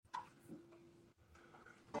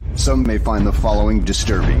Some may find the following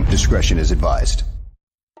disturbing. Discretion is advised.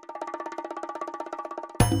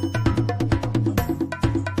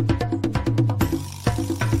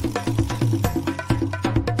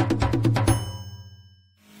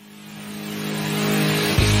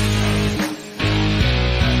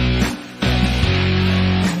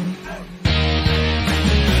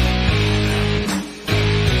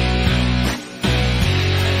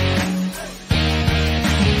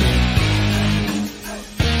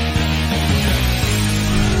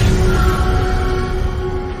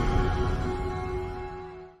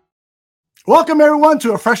 Welcome, everyone,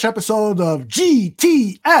 to a fresh episode of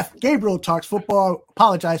GTF. Gabriel Talks Football.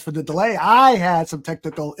 Apologize for the delay. I had some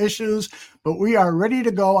technical issues, but we are ready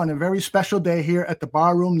to go on a very special day here at the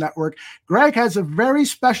Barroom Network. Greg has a very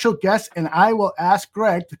special guest, and I will ask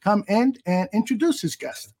Greg to come in and introduce his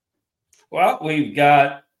guest. Well, we've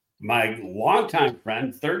got my longtime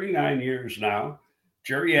friend, 39 years now,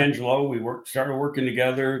 Jerry Angelo. We started working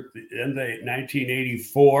together in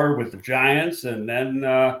 1984 with the Giants, and then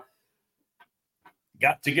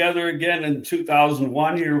got together again in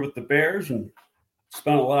 2001 here with the Bears and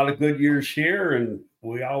spent a lot of good years here. And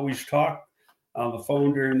we always talk on the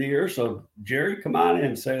phone during the year. So, Jerry, come on in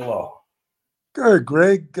and say hello. Good,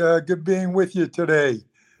 Greg. Good being with you today.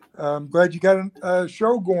 I'm glad you got a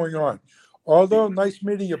show going on. Aldo, nice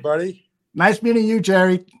meeting you, buddy. Nice meeting you,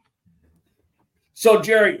 Jerry. So,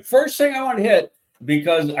 Jerry, first thing I want to hit,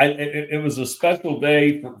 because it was a special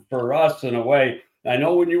day for us in a way. I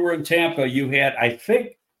know when you were in Tampa, you had, I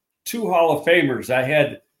think, 2 Hall of Famers. I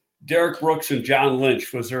had Derek Brooks and John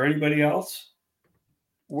Lynch. Was there anybody else?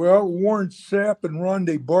 Well, Warren Sapp and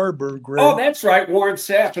Rondé Barber, Greg. Oh, that's right. Warren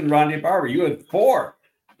Sapp and Rondé Barber. You had 4.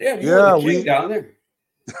 Yeah, you were the king down there.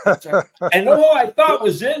 And know who I thought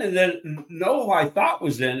was in, and then know who I thought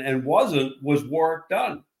was in and wasn't, was Warwick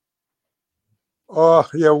Dunn. Oh,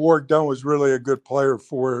 yeah, Warwick Dunn was really a good player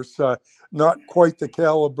for us. Not quite the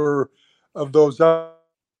caliber of those. Did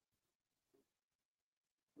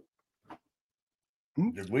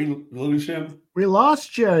we lose him? We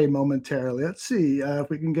lost Jerry momentarily. Let's see if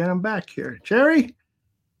we can get him back here. Jerry,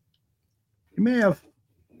 he may have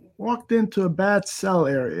walked into a bad cell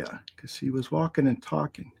area because he was walking and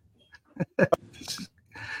talking.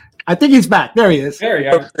 I think he's back. There he is. There you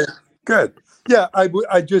are. Okay. Good. Yeah,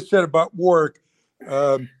 I just said about Warwick,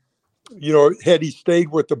 had he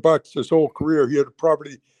stayed with the Bucs his whole career, he had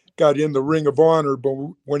probably got in the Ring of Honor, but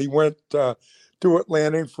when he went to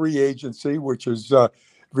Atlanta in free agency, which is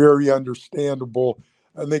very understandable,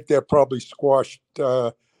 I think that probably squashed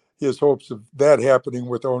his hopes of that happening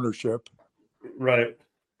with ownership. Right.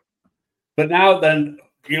 But now then,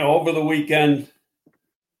 over the weekend,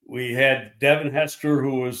 we had Devin Hester,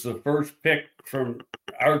 who was the first pick from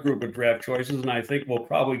our group of draft choices, and I think we'll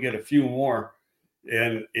probably get a few more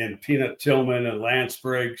in Peanut Tillman and Lance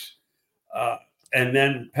Briggs. And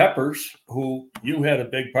then Peppers, who you had a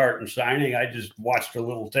big part in signing. I just watched a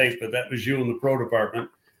little tape, but that was you in the pro department.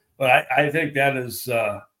 But I think that is,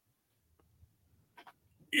 a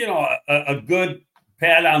good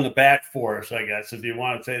pat on the back for us, I guess, if you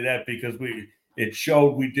want to say that, because it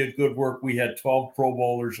showed we did good work. We had 12 Pro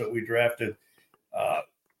Bowlers that we drafted,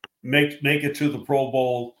 make it to the Pro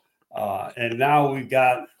Bowl. And now we've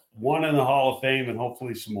got 1 in the Hall of Fame and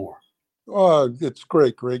hopefully some more. Oh, it's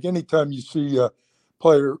great, Greg. Anytime you see a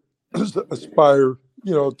player aspire,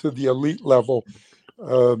 to the elite level,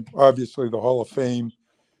 obviously the Hall of Fame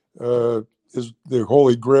is the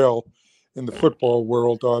holy grail in the football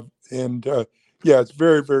world. It's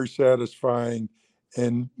very, very satisfying.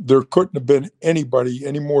 And there couldn't have been anybody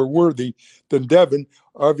any more worthy than Devin,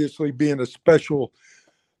 obviously being a special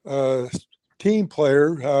team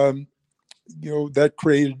player. That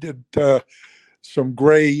created some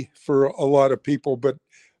gray for a lot of people, but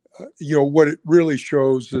what it really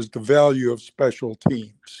shows is the value of special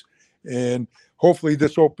teams, and hopefully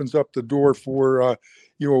this opens up the door for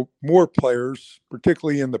more players,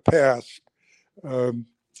 particularly in the past,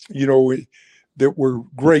 that were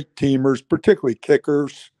great teamers, particularly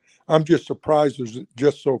kickers. I'm just surprised there's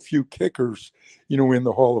just so few kickers, in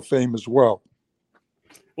the Hall of Fame as well.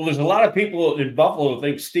 Well, there's a lot of people in Buffalo who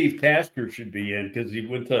think Steve Tasker should be in because he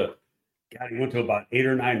went to about 8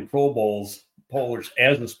 or 9 Pro Bowlers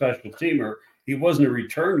as a special teamer. He wasn't a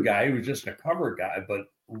return guy. He was just a cover guy, but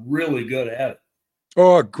really good at it.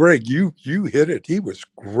 Oh, Greg, you hit it. He was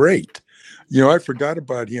great. I forgot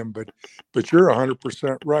about him, but you're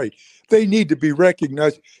 100% right. They need to be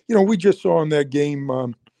recognized. We just saw in that game,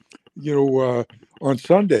 on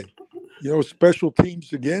Sunday, special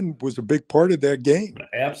teams again was a big part of that game.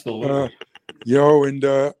 Absolutely.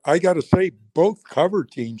 I got to say both cover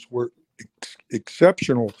teams were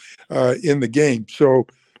exceptional in the game. So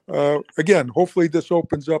again, hopefully this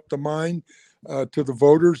opens up the mind to the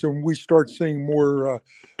voters, and we start seeing more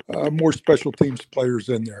special teams players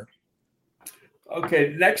in there.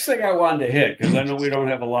 Okay, next thing I wanted to hit, because I know we don't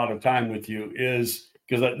have a lot of time with you, is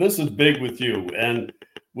because this is big with you. And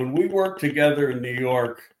when we worked together in New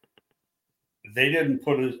York, they didn't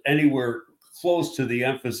put us anywhere close to the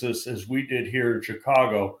emphasis as we did here in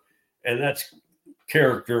Chicago. And that's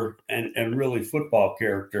character and really football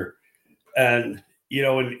character. And, you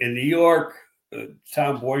know, in New York,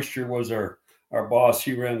 Tom Boyster was our boss.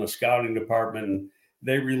 He ran the scouting department, and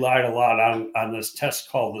they relied a lot on this test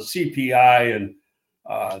called the CPI. And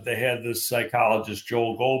they had this psychologist,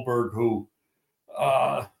 Joel Goldberg, who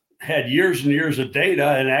had years and years of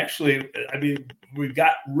data. And actually, I mean, we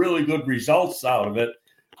got really good results out of it,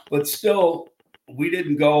 but still, we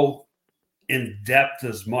didn't go in depth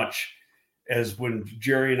as much as when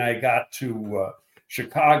Jerry and I got to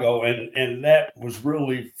Chicago. And that was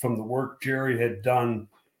really from the work Jerry had done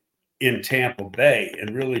in Tampa Bay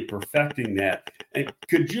and really perfecting that. And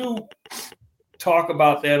could you talk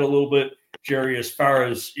about that a little bit, Jerry, as far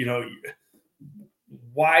as, you know,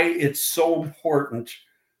 why it's so important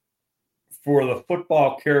for the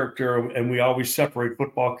football character, and we always separate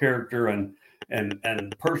football character and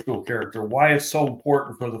personal character, why it's so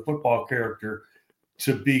important for the football character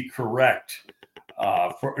to be correct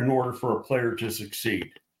in order for a player to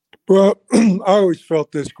succeed? Well, I always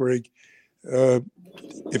felt this, Greg.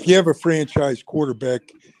 If you have a franchise quarterback,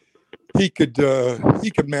 he could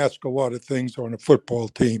mask a lot of things on a football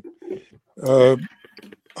team.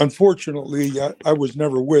 Unfortunately, I was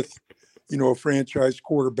never with, a franchise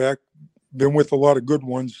quarterback. Been with a lot of good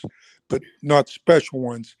ones, but not special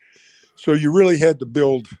ones. So you really had to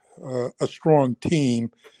build a strong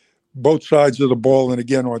team, both sides of the ball, and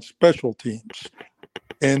again on special teams.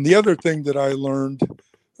 And the other thing that I learned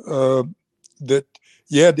that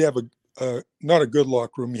you had to have not a good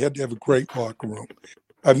locker room, you had to have a great locker room.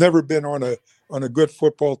 I've never been on a good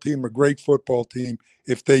football team, a great football team,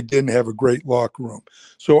 if they didn't have a great locker room.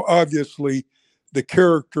 So obviously, the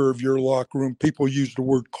character of your locker room, people use the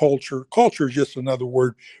word culture. Culture is just another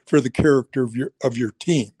word for the character of your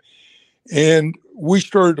team. And we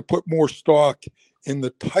started to put more stock in the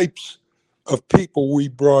types of people we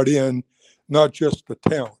brought in, not just the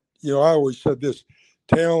talent. I always said this: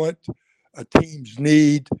 talent, a team's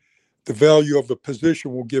need, the value of the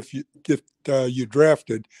position will get you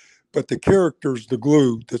drafted, but the character is the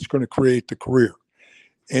glue that's going to create the career.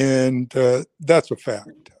 And that's a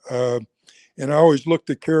fact. And I always looked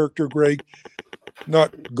at character, Greg,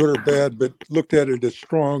 not good or bad, but looked at it as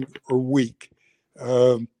strong or weak.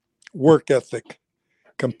 Work ethic,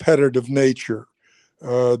 competitive nature.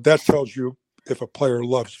 That tells you if a player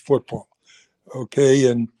loves football. Okay.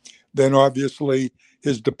 And then obviously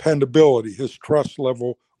his dependability, his trust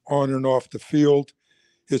level on and off the field,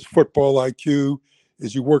 his football IQ.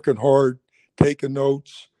 Is he working hard, taking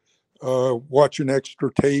notes, watching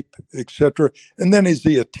extra tape, etc.? And then is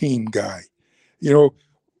he a team guy?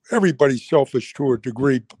 Everybody's selfish to a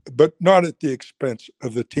degree, but not at the expense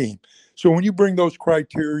of the team. So when you bring those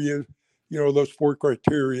criteria, those 4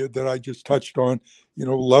 criteria that I just touched on,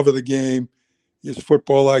 love of the game, his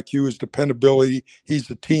football IQ, his dependability, he's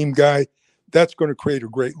a team guy, that's going to create a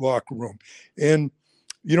great locker room. And,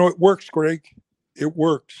 it works, Greg. It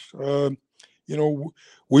works.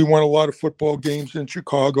 We won a lot of football games in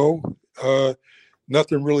Chicago.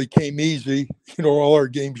 Nothing really came easy. All our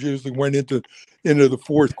games usually went into the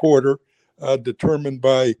fourth quarter, determined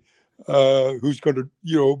by who's going to,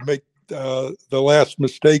 make the last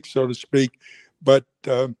mistake, so to speak. But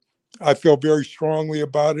I feel very strongly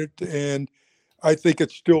about it, and I think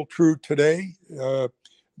it's still true today.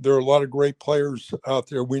 There are a lot of great players out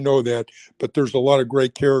there. We know that, but there's a lot of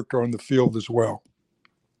great character on the field as well.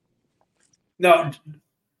 Now,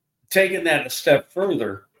 taking that a step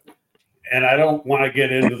further, and I don't want to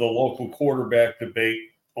get into the local quarterback debate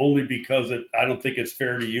only because I don't think it's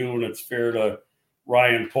fair to you and it's fair to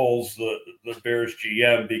Ryan Poles, the Bears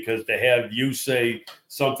GM, because to have you say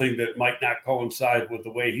something that might not coincide with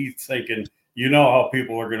the way he's thinking, how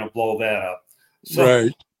people are going to blow that up. So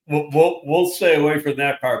right. We'll stay away from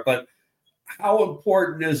that part. But how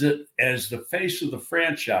important is it as the face of the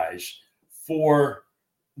franchise for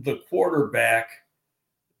the quarterback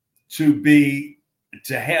to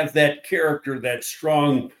have that character, that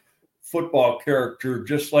strong football character,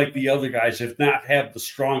 just like the other guys, if not have the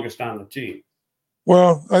strongest on the team?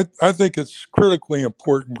 Well, I think it's critically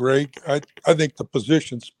important, Greg. I think the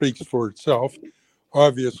position speaks for itself.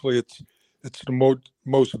 Obviously, it's the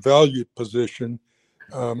most valued position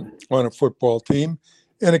on a football team.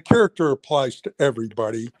 And a character applies to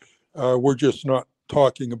everybody. We're just not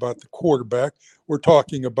talking about the quarterback. We're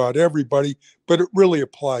talking about everybody, but it really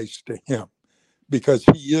applies to him because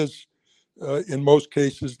he is, in most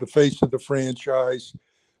cases, the face of the franchise,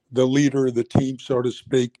 the leader of the team, so to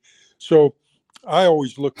speak. So I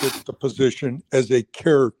always looked at the position as a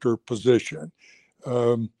character position,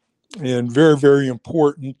 and very, very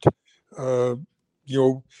important,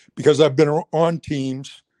 because I've been on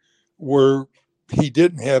teams where he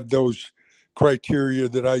didn't have those criteria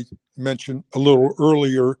that I mentioned a little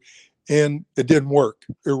earlier, and it didn't work,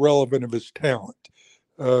 irrelevant of his talent.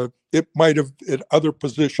 It might have at other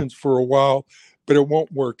positions for a while, but it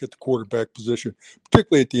won't work at the quarterback position,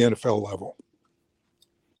 particularly at the NFL level.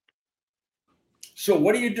 So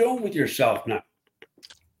what are you doing with yourself now?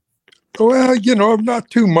 Well, not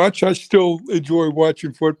too much. I still enjoy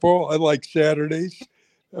watching football. I like Saturdays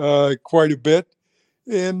quite a bit.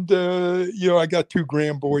 And, I got two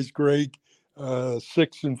grandboys, Greg,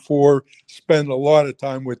 6 and 4, spend a lot of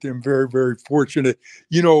time with them. Very, very fortunate.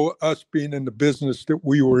 Us being in the business that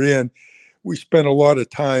we were in, we spent a lot of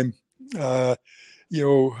time, not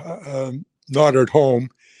at home.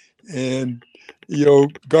 And,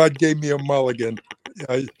 God gave me a mulligan.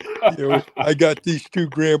 I got these two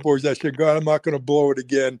grandboys. I said, God, I'm not going to blow it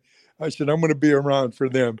again. I said, I'm going to be around for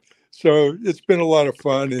them. So it's been a lot of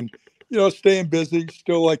fun and, staying busy.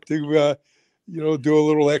 Still like to, do a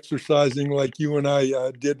little exercising like you and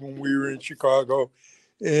I did when we were in Chicago.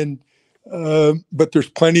 And, but there's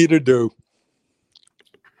plenty to do.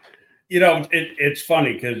 It's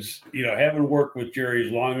funny because, having worked with Jerry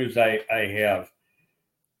as long as I have,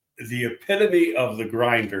 the epitome of the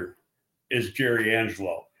grinder is Jerry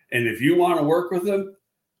Angelo. And if you want to work with him,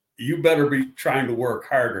 you better be trying to work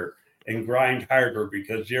harder and grind harder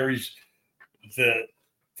because Jerry's the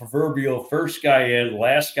proverbial first guy in,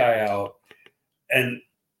 last guy out. And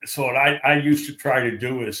so what I used to try to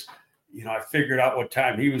do is, I figured out what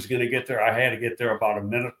time he was going to get there. I had to get there about a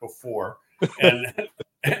minute before. And,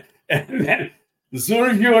 and then as soon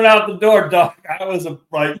as you went out the door, Doc, I was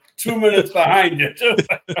like 2 minutes behind you, too.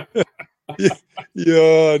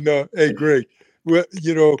 Yeah, no. Hey, Greg, well,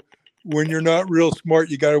 when you're not real smart,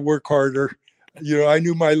 you got to work harder. I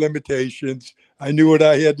knew my limitations. I knew what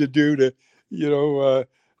I had to do to,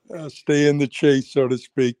 stay in the chase, so to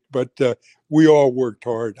speak. But we all worked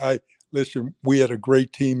hard. Listen, we had a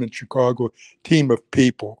great team in Chicago, team of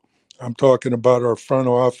people. I'm talking about our front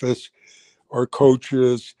office, our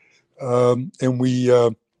coaches, and we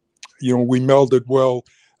melded well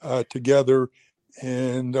together.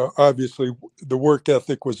 And obviously, the work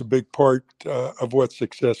ethic was a big part of what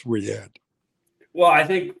success we had. Well, I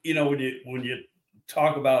think, when you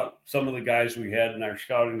talk about some of the guys we had in our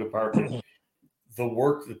scouting department, the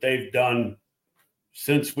work that they've done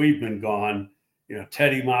since we've been gone,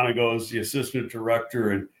 Teddy Monago's the assistant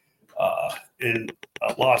director in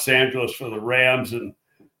Los Angeles for the Rams, and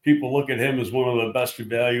people look at him as one of the best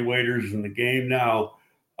evaluators in the game now.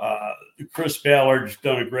 Chris Ballard's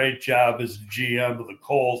done a great job as the GM of the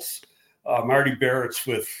Colts. Marty Barrett's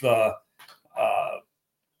with the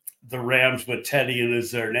Rams with Teddy and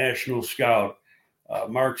as their national scout.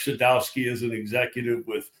 Mark Sadowski is an executive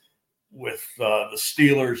with the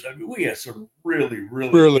Steelers. I mean, we had some really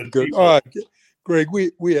good. Greg,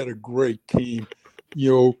 we had a great team,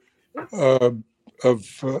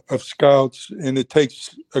 of scouts, and it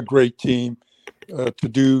takes a great team to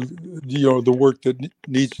do, the work that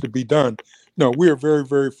needs to be done. No, we are very,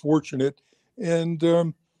 very fortunate. And,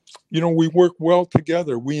 we work well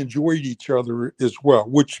together. We enjoyed each other as well,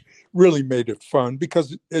 which really made it fun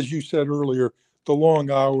because, as you said earlier, the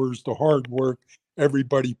long hours, the hard work,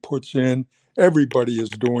 everybody puts in, everybody is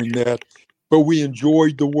doing that. But we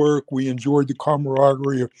enjoyed the work. We enjoyed the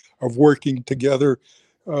camaraderie of working together.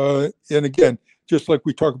 And again, just like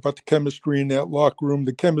we talk about the chemistry in that locker room,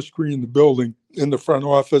 the chemistry in the building, in the front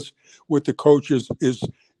office with the coaches is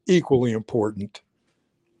equally important.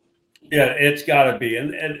 Yeah, it's got to be.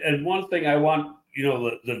 And one thing I want,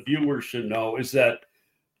 the viewers should know is that,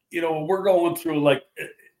 we're going through like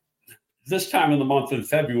this time of the month in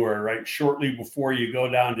February, right? Shortly before you go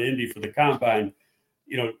down to Indy for the combine,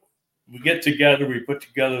 we get together, we put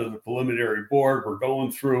together the preliminary board. We're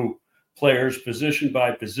going through players position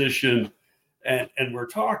by position. And we're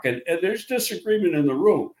talking, and there's disagreement in the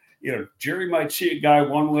room. Jerry might see a guy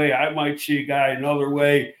one way, I might see a guy another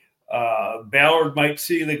way. Ballard might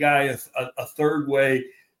see the guy a third way.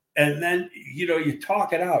 And then, you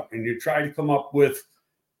talk it out and you try to come up with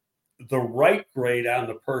the right grade on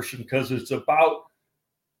the person because it's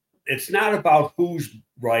not about who's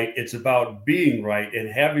right. It's about being right and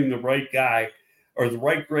having the right guy or the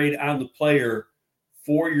right grade on the player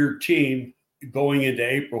for your team going into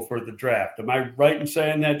April for the draft. Am I right in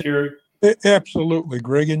saying that, Jerry? Absolutely,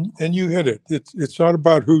 Greg, and you hit it. It's not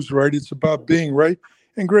about who's right; it's about being right.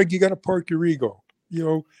 And Greg, you got to park your ego.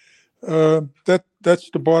 That's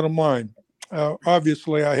the bottom line.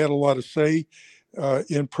 Obviously, I had a lot of say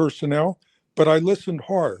in personnel, but I listened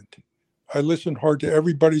hard. I listened hard to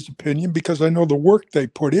everybody's opinion because I know the work they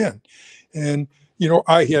put in, and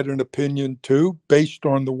I had an opinion too based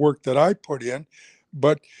on the work that I put in.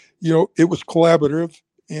 But it was collaborative,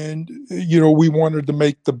 and we wanted to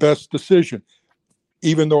make the best decision.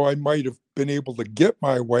 Even though I might have been able to get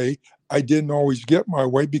my way, I didn't always get my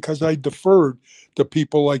way because I deferred to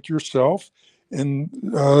people like yourself and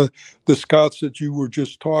the scouts that you were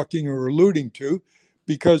just talking or alluding to,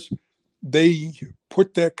 because they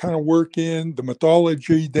put that kind of work in, the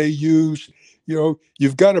methodology they use.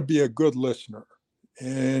 You've got to be a good listener.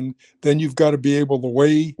 And then you've got to be able to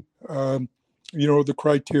weigh, the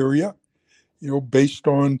criteria, based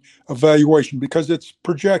on evaluation, because it's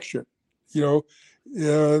projection,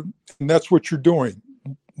 and that's what you're doing.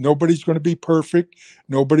 Nobody's going to be perfect.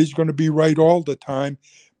 Nobody's going to be right all the time.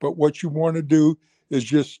 But what you want to do is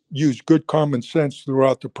just use good common sense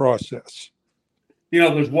throughout the process.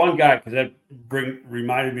 There's one guy, because that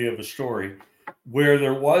reminded me of a story where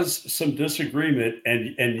there was some disagreement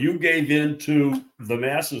and you gave in to the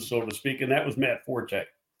masses, so to speak, and that was Matt Forte.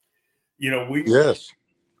 Yes.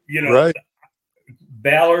 Right.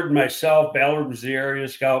 Ballard was the area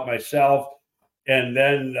scout, myself, and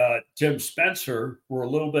then Tim Spencer were a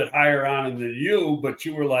little bit higher on him than you, but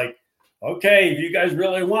you were like, okay, if you guys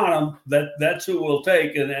really want him, that's who we'll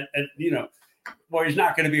take. And he's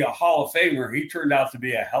not going to be a Hall of Famer. He turned out to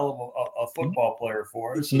be a hell of a football player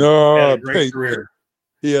for us. No, had a great career.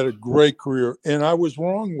 He had a great career, and I was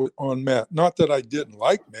wrong on Matt. Not that I didn't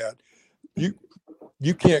like Matt.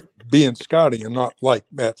 You can't be in scouting and not like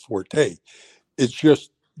Matt Forte. It's just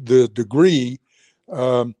the degree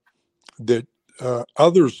that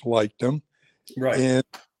others liked him. Right. And,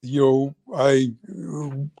 I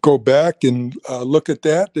go back and look at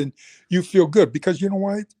that, and you feel good because you know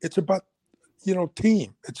why? It's about,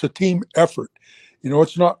 team. It's a team effort.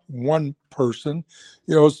 It's not one person.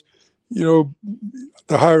 The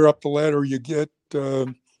higher up the ladder you get,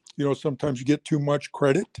 sometimes you get too much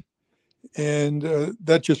credit. And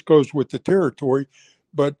that just goes with the territory.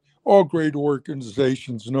 But all great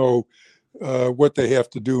organizations know what they have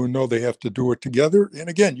to do and know they have to do it together. And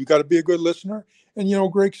again, you got to be a good listener.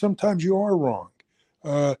 And, Greg, sometimes you are wrong.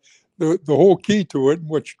 The whole key to it, and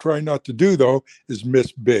what you try not to do, though, is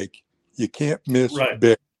miss big. You can't miss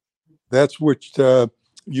big. That's what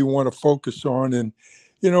you want to focus on. And,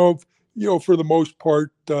 for the most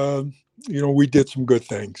part, we did some good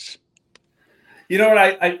things. You know what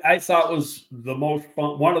I thought was the most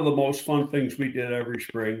fun, one of the most fun things we did every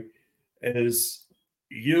spring is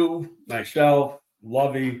you, myself,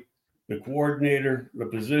 Lovey, the coordinator, the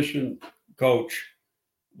position coach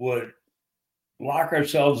would lock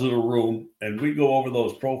ourselves in a room and we go over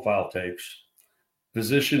those profile tapes,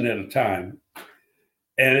 position at a time.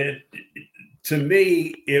 And to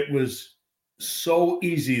me, it was so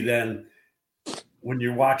easy then when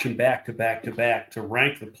you're watching back to back to back to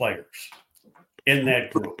rank the players in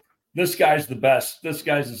that group. This guy's the best. This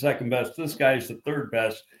guy's the second best. This guy's the third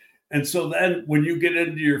best. And so then when you get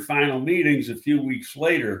into your final meetings a few weeks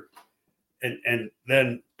later and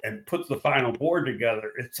put the final board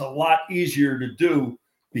together, it's a lot easier to do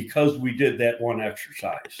because we did that one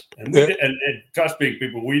exercise. And trust me,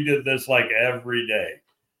 people, we did this like every day.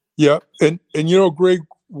 Yeah. And Greg,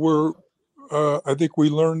 I think we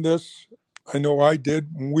learned this. I know I did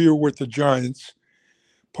when we were with the Giants.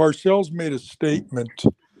 Parcells made a statement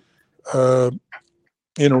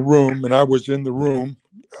in a room, and I was in the room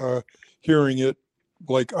hearing it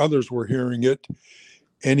like others were hearing it.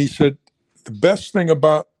 And he said, the best thing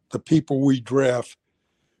about the people we draft,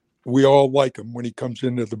 we all like him when he comes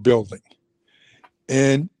into the building.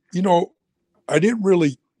 And, I didn't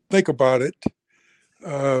really think about it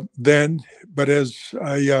then, but as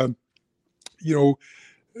I,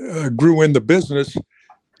 grew in the business,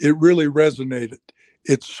 it really resonated.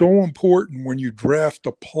 It's so important when you draft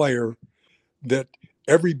a player that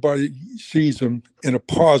everybody sees him in a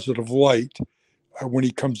positive light when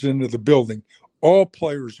he comes into the building. All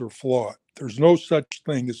players are flawed. There's no such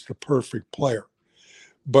thing as the perfect player.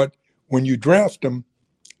 But when you draft him,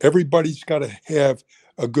 everybody's got to have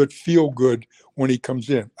a good feel good when he comes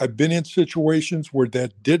in. I've been in situations where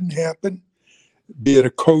that didn't happen, be it a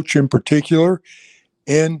coach in particular,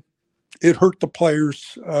 and it hurt the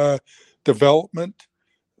player's development.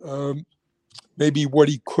 Maybe what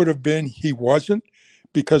he could have been, he wasn't,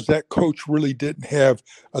 because that coach really didn't have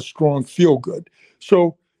a strong feel good.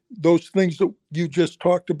 So those things that you just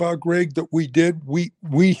talked about, Greg, that we did, we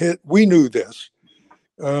knew this,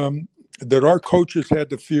 that our coaches had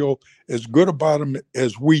to feel as good about them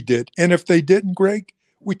as we did. And if they didn't, Greg,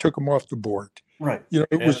 we took them off the board. Right. It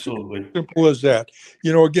was Absolutely simple as that.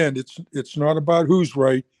 Again, it's not about who's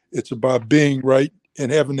right. It's about being right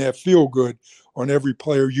and having that feel good on every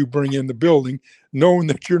player you bring in the building, knowing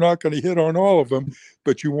that you're not going to hit on all of them,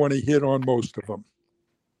 but you want to hit on most of them.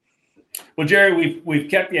 Well, Jerry, we've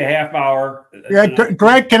kept you a half hour. Yeah,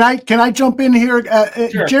 Greg, can I jump in here?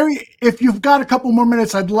 Sure. Jerry, if you've got a couple more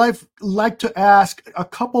minutes, I'd like to ask a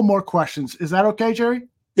couple more questions. Is that okay, Jerry?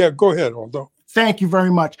 Yeah, go ahead, Aldo. Thank you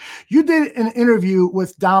very much. You did an interview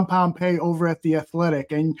with Don Pompei over at The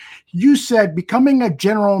Athletic, and you said becoming a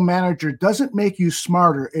general manager doesn't make you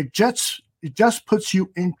smarter. It just puts you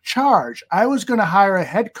in charge. I was going to hire a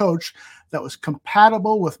head coach that was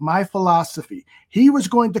compatible with my philosophy. He was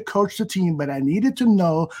going to coach the team, but I needed to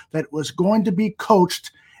know that it was going to be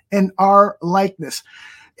coached in our likeness.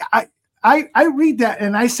 I read that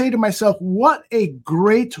and I say to myself, what a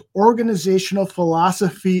great organizational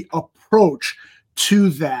philosophy approach to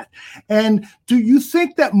that. And do you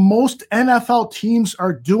think that most NFL teams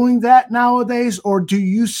are doing that nowadays? Or do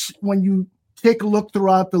you, when you take a look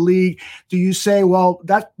throughout the league, do you say, well,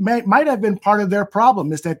 that might have been part of their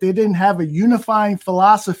problem, is that they didn't have a unifying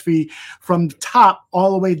philosophy from the top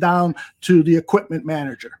all the way down to the equipment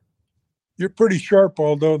manager? You're pretty sharp,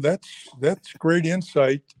 Aldo. That's great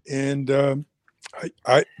insight. And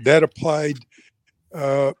I that applied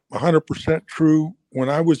 100% true when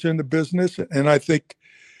I was in the business. And I think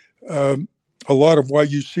a lot of why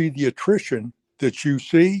you see the attrition that you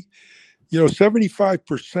see,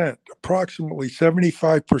 75%, approximately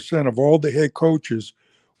 75% of all the head coaches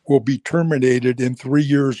will be terminated in 3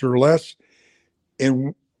 years or less.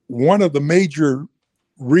 And one of the major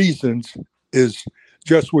reasons is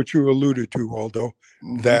just what you alluded to, Aldo,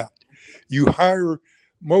 that you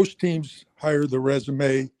most teams hire the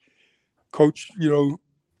resume, coach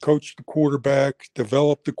the quarterback,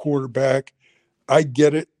 develop the quarterback. I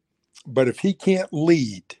get it. But if he can't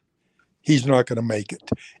lead, he's not going to make it.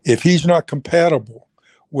 If he's not compatible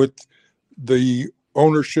with the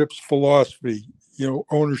ownership's philosophy,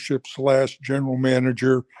 ownership / general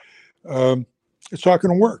manager, it's not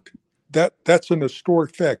going to work. That's an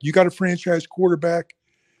historic fact. You got a franchise quarterback,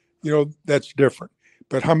 that's different.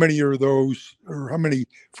 But how many are those, or how many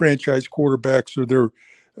franchise quarterbacks are there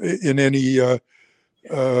in any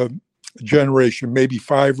generation? Maybe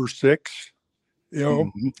 5 or 6.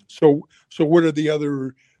 So what are the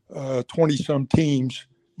other 20-some teams,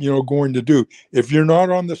 going to do? If you're not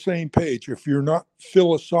on the same page, if you're not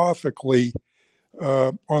philosophically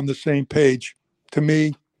on the same page, to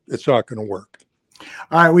me, it's not going to work.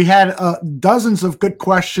 All right, we had dozens of good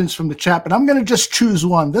questions from the chat, but I'm going to just choose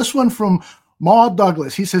one. This one from Maul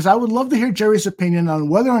Douglas. He says, I would love to hear Jerry's opinion on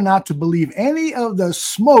whether or not to believe any of the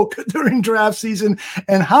smoke during draft season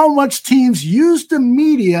and how much teams use the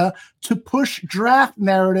media to push draft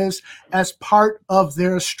narratives as part of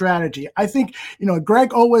their strategy. I think,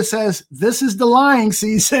 Greg always says, this is the lying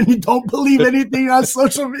season. You don't believe anything on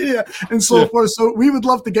social media and so forth. So we would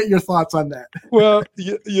love to get your thoughts on that. Well,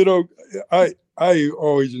 I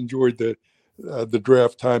always enjoyed the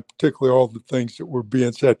draft time, particularly all the things that were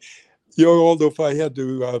being said. Although if I had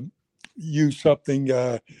to use something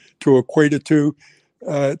to equate it to,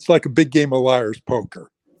 it's like a big game of liar's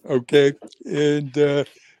poker, okay? And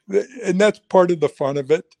that's part of the fun of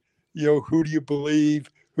it. Who do you believe?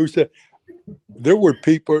 Who said? There would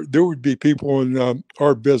be people in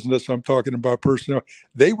our business, I'm talking about personnel,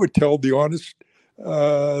 they would tell the honest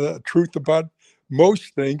truth about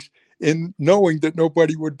most things, in knowing that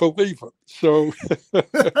nobody would believe them. So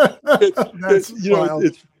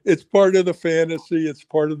it's part of the fantasy. It's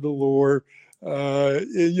part of the lore, and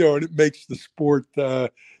it makes the sport,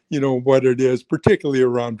 what it is, particularly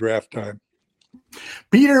around draft time.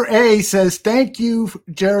 Peter A. says, thank you,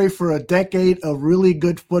 Jerry, for a decade of really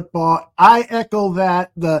good football. I echo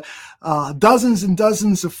that. The dozens and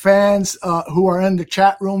dozens of fans who are in the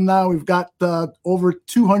chat room now. We've got over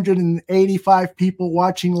 285 people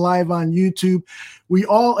watching live on YouTube. We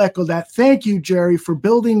all echo that. Thank you, Jerry, for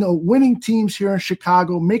building winning teams here in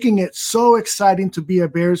Chicago, making it so exciting to be a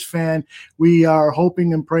Bears fan. We are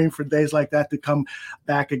hoping and praying for days like that to come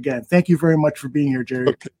back again. Thank you very much for being here, Jerry.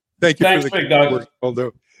 Okay. Thank you for the work,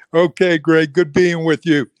 Aldo. Okay, Greg, good being with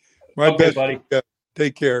you. My best, buddy.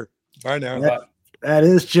 Take care. Bye now. Bye. That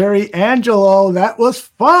is Jerry Angelo. That was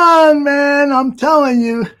fun, man. I'm telling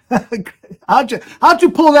you. How'd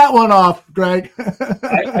you pull that one off, Greg?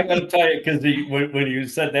 I got to tell you, because when you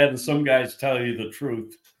said that, and some guys tell you the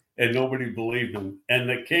truth, and nobody believed them. And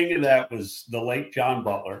the king of that was the late John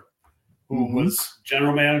Butler, who was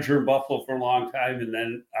general manager in Buffalo for a long time, and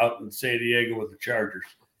then out in San Diego with the Chargers.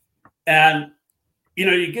 And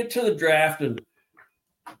you get to the draft, and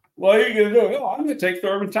what are you going to do? Oh, I'm going to take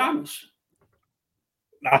Thurman Thomas.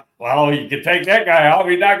 Well, you can take that guy off.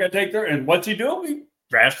 You're not going to take Thurman. And what's he doing? He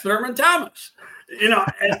drafts Thurman Thomas.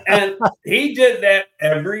 And he did that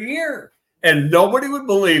every year. And nobody would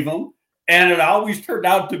believe him. And it always turned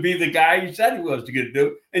out to be the guy he said he was going to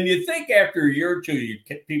do. And you think after a year or two,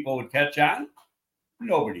 people would catch on?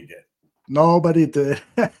 Nobody did. Nobody did.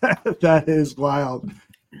 That is wild.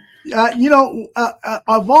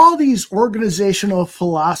 Of all these organizational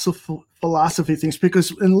philosophy things,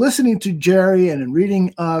 because in listening to Jerry and in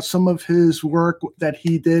reading some of his work that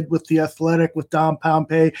he did with The Athletic with Don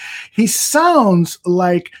Pompei, he sounds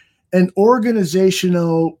like an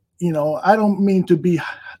organizational, I don't mean to be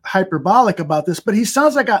hyperbolic about this, but he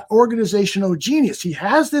sounds like an organizational genius. He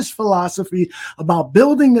has this philosophy about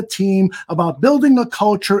building a team, about building a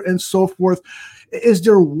culture and so forth. Is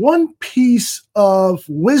there one piece of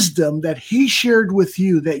wisdom that he shared with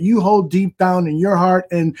you that you hold deep down in your heart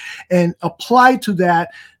and apply to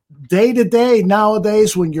that day to day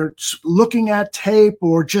nowadays when you're looking at tape,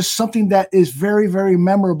 or just something that is very, very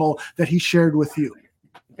memorable that he shared with you?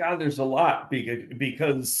 God, there's a lot,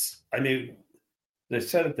 because they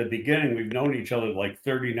said at the beginning, we've known each other like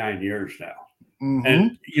 39 years now.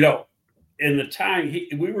 And, in the time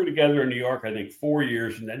we were together in New York, I think 4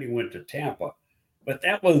 years, and then he went to Tampa. But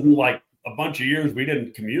that wasn't like a bunch of years we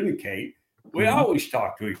didn't communicate. We always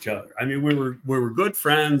talked to each other. We were good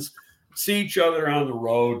friends, see each other on the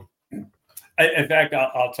road. In fact,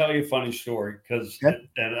 I'll tell you a funny story,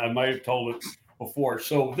 and I might have told it before.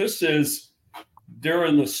 So this is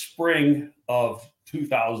during the spring of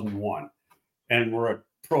 2001, and we're at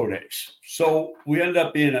pro days. So we ended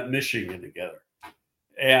up being at Michigan together.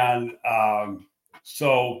 And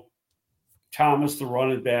so Thomas, the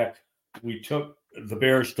running back, the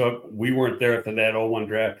Bears took. We weren't there for that 01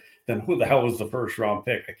 draft. Then who the hell was the first round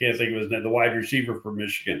pick? I can't think of his name. The wide receiver for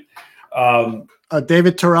Michigan.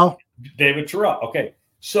 David Terrell. David Terrell. Okay.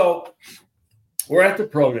 So we're at the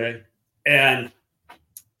pro day, and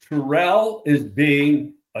Terrell is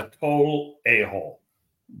being a total a-hole.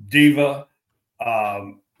 Diva.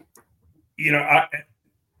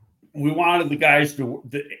 We wanted the guys to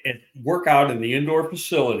work out in the indoor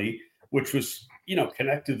facility, which was,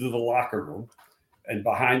 connected to the locker room and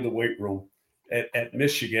behind the weight room at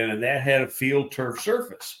Michigan, and that had a field turf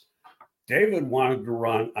surface. David wanted to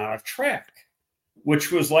run on a track,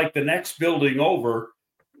 which was like the next building over,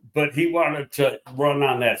 but he wanted to run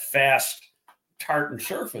on that fast tartan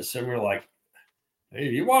surface. And we're like, hey,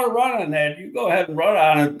 you want to run on that? You go ahead and run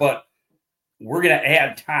on it, but we're going to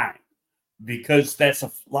add time, because that's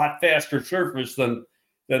a lot faster surface than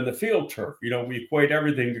the field turf. We equate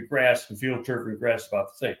everything to grass, and field turf and grass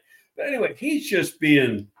about the same. But anyway, he's just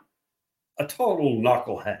being a total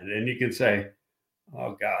knucklehead. And you can say,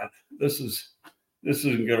 oh God, this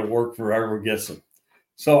isn't going to work forever. Gets him.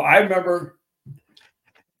 So I remember,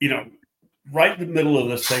 right in the middle of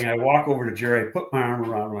this thing, I walk over to Jerry, I put my arm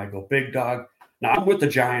around him, I go, big dog. Now I'm with the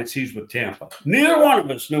Giants, he's with Tampa. Neither one of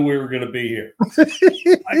us knew we were going to be here.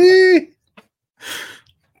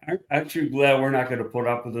 Aren't you glad we're not going to put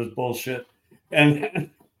up with this bullshit? And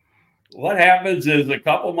what happens is a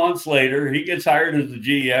couple months later, he gets hired as the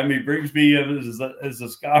GM. He brings me in as the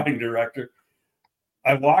scouting director.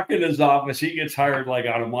 I walk in his office. He gets hired like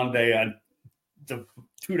on a Monday. 2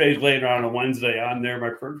 days later on a Wednesday, I'm there,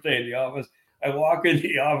 my first day in the office. I walk in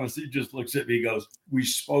the office. He just looks at me and goes, we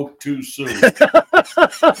spoke too soon.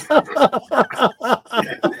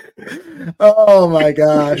 Oh my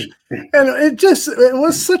gosh. And it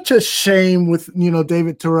was such a shame with,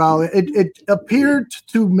 David Terrell. It appeared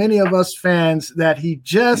to many of us fans that he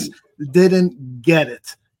just didn't get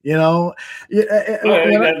it,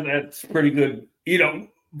 That's pretty good.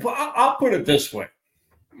 I'll put it this way.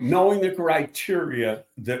 Knowing the criteria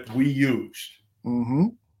that we used,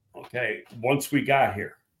 okay, once we got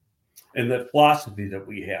here, and the philosophy that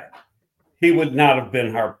we had, he would not have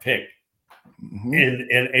been our pick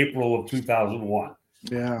in April of 2001.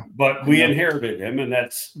 Yeah. But we inherited him, and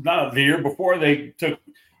that's not the year before they took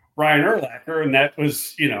Brian Urlacher, and that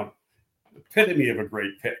was, epitome of a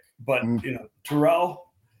great pick. But, Terrell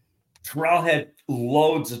had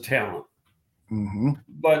loads of talent.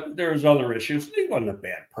 But there's other issues. He wasn't a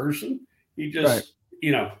bad person. He just,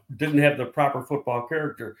 didn't have the proper football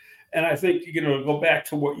character. And I think, go back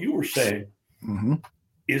to what you were saying,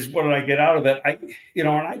 is what did I get out of it? When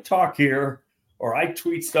I talk here or I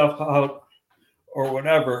tweet stuff out or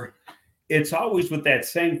whatever, it's always with that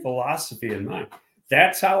same philosophy in mind.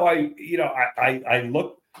 That's how I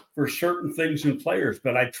look for certain things in players,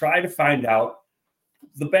 but I try to find out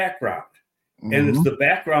the background. And is the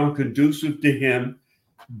background conducive to him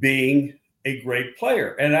being a great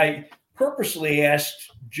player? And I purposely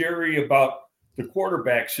asked Jerry about the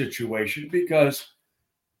quarterback situation because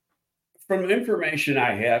from the information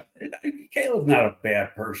I have, Caleb's not a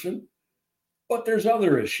bad person, but there's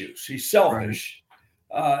other issues. He's selfish.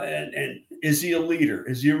 Right. And is he a leader?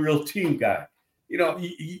 Is he a real team guy?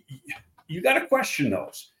 You got to question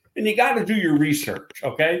those, and you got to do your research.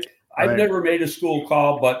 Okay. Right. I've never made a school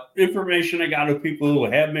call, but information I got of people who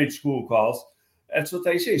have made school calls, that's what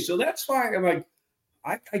they say. So that's why I'm like,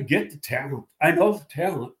 I get the talent. I know the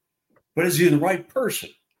talent, but is he the right person?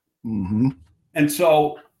 And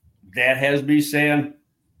so that has me saying,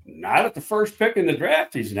 not at the first pick in the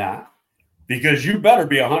draft, he's not, because you better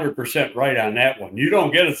be 100% right on that one. You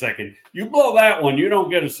don't get a second. You blow that one, you don't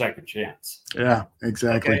get a second chance. Yeah,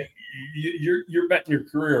 exactly. Okay? You're betting your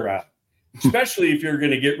career out, especially if you're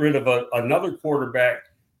going to get rid of another quarterback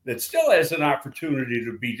that still has an opportunity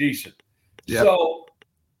to be decent. Yep. So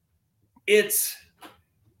it's,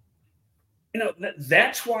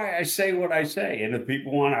 that's why I say what I say. And if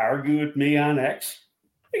people want to argue with me on X,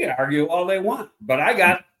 they can argue all they want. But I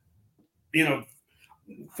got,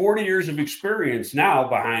 40 years of experience now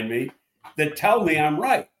behind me that tell me I'm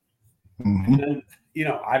right. And,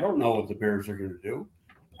 I don't know what the Bears are going to do.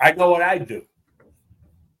 I know what I'd do.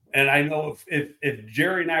 And I know if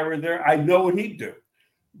Jerry and I were there, I know what he'd do.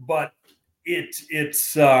 But it's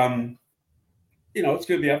going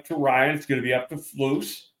to be up to Ryan. It's going to be up to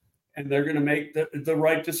Flus. And they're going to make the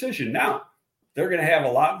right decision. Now, they're going to have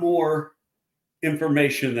a lot more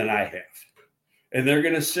information than I have. And they're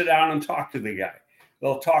going to sit down and talk to the guy.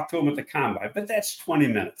 They'll talk to him at the combine. But that's 20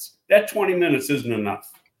 minutes. That 20 minutes isn't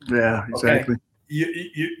enough. Yeah, exactly. Okay?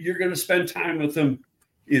 You're going to spend time with him,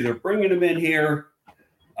 either bringing him in here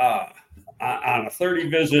on a 30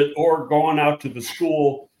 visit or going out to the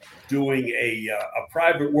school doing a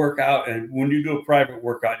private workout. And when you do a private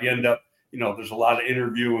workout, you end up, there's a lot of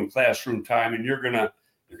interview and classroom time, and you're gonna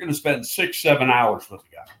spend 6-7 hours with the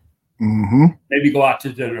guy. Maybe go out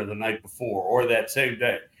to dinner the night before or that same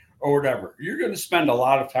day or whatever. You're going to spend a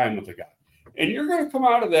lot of time with the guy, and you're going to come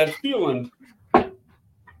out of that feeling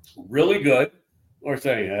really good, or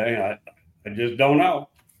saying, "Hey, I just don't know,"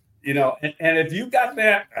 And if you got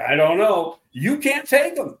that, I don't know, you can't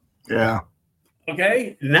take them. Yeah.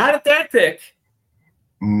 Okay, not at that pick.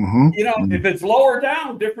 If it's lower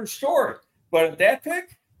down, different story. But at that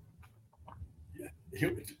pick,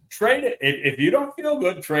 trade it. If you don't feel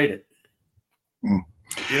good, trade it.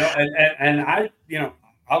 And I,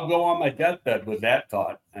 I'll go on my deathbed with that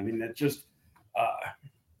thought. I mean, it's just,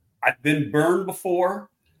 I've been burned before.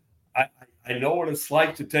 I know what it's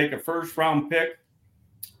like to take a first round pick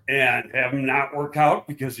and have him not work out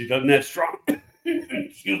because he doesn't have strong,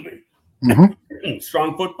 excuse me,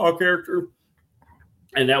 strong football character.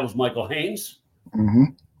 And that was Michael Haynes.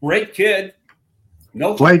 Great kid.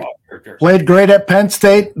 No football character. Played great at Penn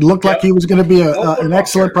State. Looked like he was going to be an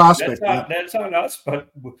excellent prospect. That's on us. But,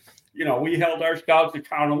 we held our scouts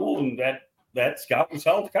accountable, and that scout was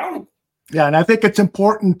held accountable. Yeah, and I think it's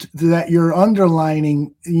important that you're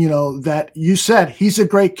underlining, that you said he's a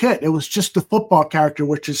great kid. It was just the football character,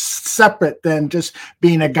 which is separate than just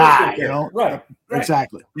being a guy, Right.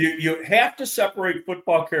 Exactly. You have to separate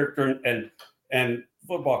football character and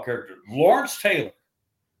football character. Lawrence Taylor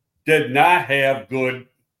did not have good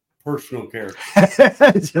personal character.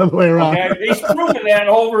 It's the other way around. Okay? He's proven that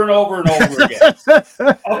over and over and over again.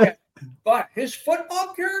 Okay. But his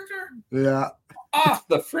football character? Off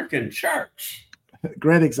the freaking charts.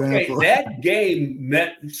 Great example. Okay, that game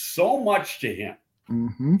meant so much to him.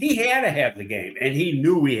 He had to have the game, and he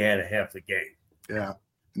knew he had to have the game. Yeah,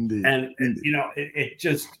 indeed. And it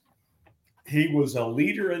just, he was a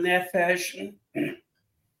leader in that fashion.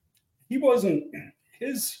 He wasn't,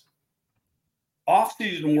 his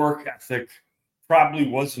off-season work ethic probably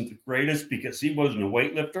wasn't the greatest because he wasn't a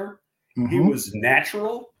weightlifter. He was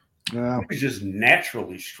natural. Yeah. He was just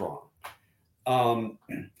naturally strong. I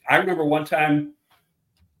remember one time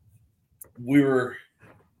there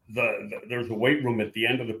was a weight room at the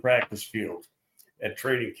end of the practice field at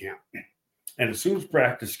training camp. And as soon as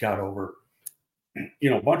practice got over,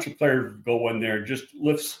 a bunch of players would go in there and just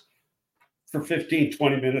lifts for 15,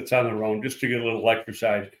 20 minutes on their own just to get a little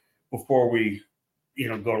exercise before we,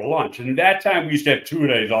 go to lunch. And at that time, we used to have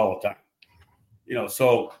 2-a-days all the time.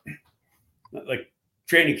 So like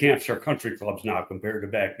training camps are country clubs now compared to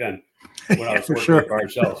back then when I was working for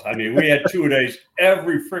ourselves. I mean, we had 2-a-days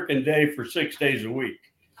every freaking day for 6 days a week.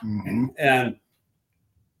 Mm-hmm.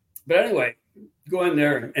 But anyway, go in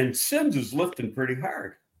there, and Sims is lifting pretty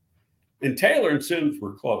hard. And Taylor and Sims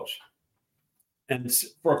were close. And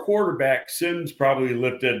for a quarterback, Sims probably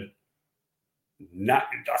lifted not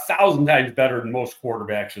 1,000 times better than most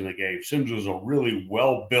quarterbacks in the game. Sims was a really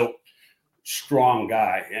well-built, strong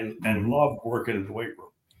guy and loved working in the weight room.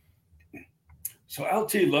 So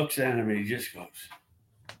LT looks at him and he just goes,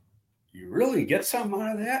 "You really get something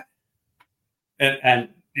out of that?" And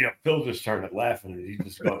Phil just started laughing, and he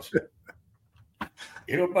just goes,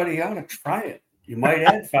 "Buddy, you ought to try it. You might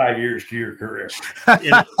add 5 years to your career." But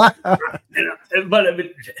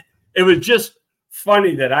it was just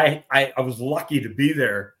funny that I was lucky to be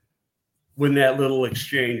there when that little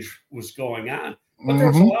exchange was going on. But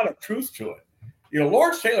there's a lot of truth to it.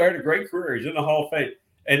 Lawrence Taylor had a great career. He's in the Hall of Fame.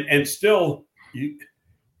 And still,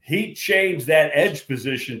 he changed that edge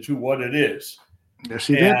position to what it is. Yes,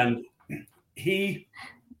 he did. And even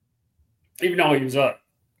though he was a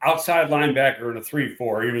outside linebacker in a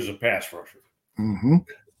 3-4, he was a pass rusher. Mm-hmm.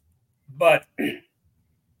 But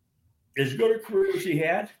as good a career as he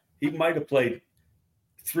had, he might have played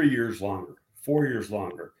 3 years longer, 4 years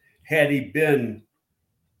longer, had he been,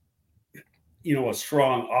 a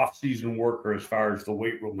strong off-season worker as far as the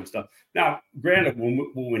weight room and stuff. Now, granted,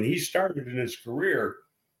 when he started in his career,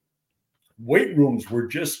 weight rooms were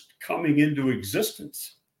just coming into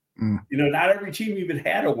existence. Not every team even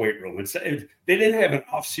had a weight room. They didn't have an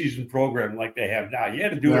off-season program like they have now. You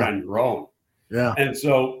had to do it on your own. Yeah. And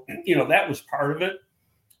so, that was part of it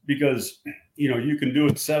because, you can do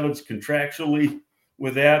incentives contractually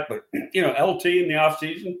with that. But, LT in the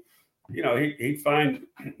off-season, he'd find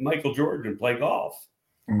Michael Jordan and play golf,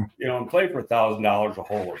 and play for $1,000 a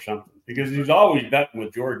hole or something because he's always betting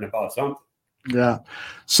with Jordan about something. Yeah.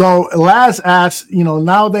 So Laz asks,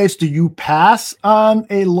 nowadays, do you pass on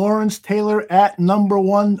a Lawrence Taylor at number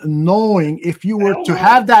 1, knowing if you were to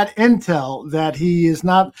have that intel that he is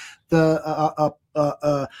not a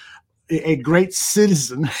great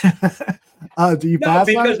citizen? Do you pass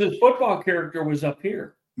on? Because his football character was up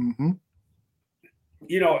here. Mm-hmm.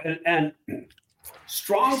 And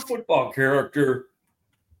strong football character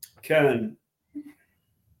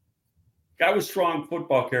guy with strong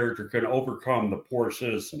football character can overcome the poor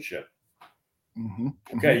citizenship. Mm-hmm.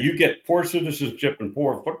 Okay, you get poor citizenship and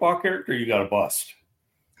poor football character, you got a bust.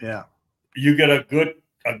 Yeah. You get a good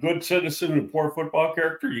citizen and poor football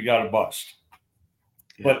character, you got a bust.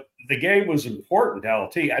 Yeah. But the game was important to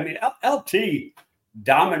LT. I mean, LT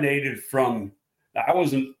dominated from. I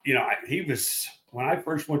wasn't. He was when I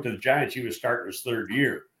first went to the Giants. He was starting his 3rd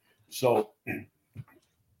year, so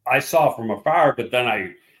I saw from afar. But then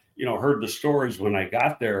I. Heard the stories when I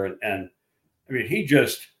got there. And I mean, he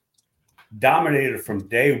just dominated from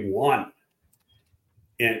day one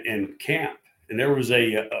in camp. And there was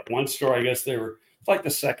a one story, I guess it's like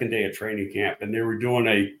the second day of training camp, and they were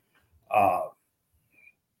doing a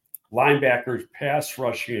linebackers pass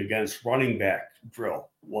rushing against running back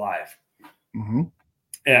drill live. Mm-hmm.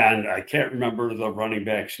 And I can't remember the running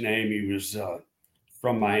back's name. He was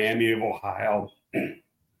from Miami of Ohio.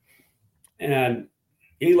 And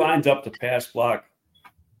he lines up to pass block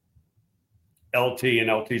LT, and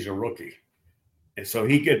LT's a rookie. And so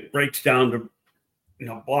he breaks down to,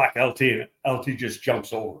 block LT, and LT just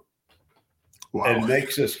jumps over. Wow. And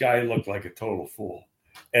makes this guy look like a total fool.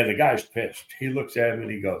 And the guy's pissed. He looks at him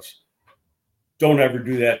and he goes, "Don't ever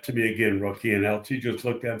do that to me again, rookie." And LT just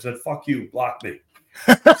looked at him and said, "Fuck you, block me."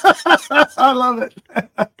 I love it.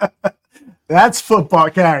 That's football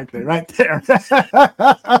character right there.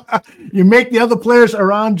 You make the other players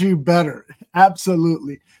around you better.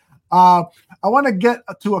 Absolutely. I want to get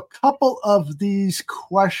to a couple of these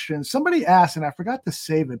questions. Somebody asked, and I forgot to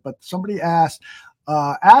save it, but somebody asked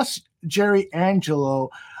Jerry Angelo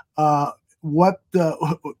what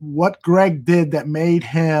Greg did that made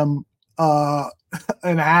him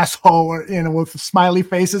an asshole, or, with smiley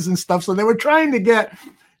faces and stuff. So they were trying to get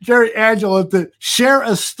Jerry Angelo to share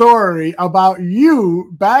a story about you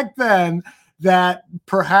back then that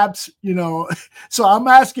perhaps, so I'm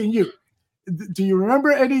asking you, do you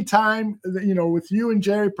remember any time, with you and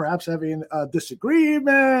Jerry perhaps having a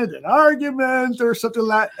disagreement, an argument, or something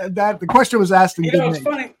like that? The question was asked in it's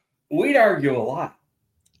funny. We'd argue a lot.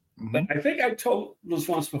 Mm-hmm. But I think I told this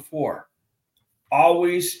once before.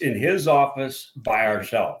 Always in his office by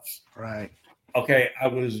ourselves. Right. Okay, I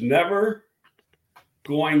was never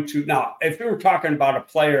going to. Now, if we were talking about a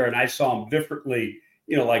player and I saw him differently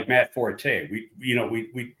like Matt Forte.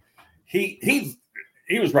 He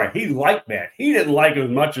was right. He liked Matt. He didn't like him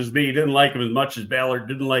as much as me. He didn't like him as much as Ballard.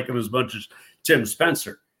 Didn't like him as much as Tim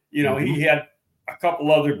Spencer. He had a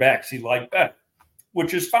couple other backs he liked better,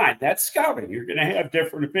 which is fine. That's scouting. You're going to have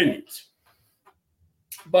different opinions.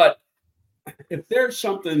 But if there's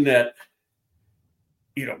something that,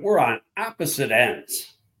 we're on opposite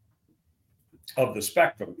ends of the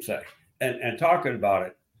spectrum, say, and talking about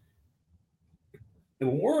it, and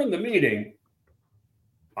when we're in the meeting,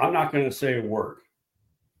 I'm not going to say a word,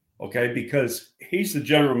 okay? Because he's the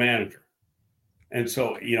general manager. And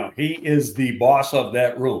so, he is the boss of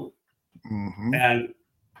that room. Mm-hmm. And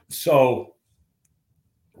so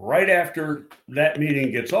right after that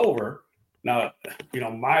meeting gets over, now,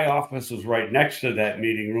 my office was right next to that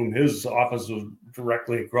meeting room. His office was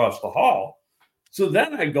directly across the hall. So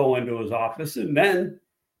then I go into his office and then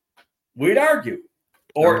we'd argue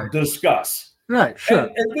or discuss. Right, sure.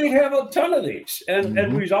 And we have a ton of these.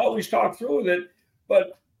 And we've always talked through it.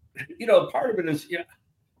 But, part of it is,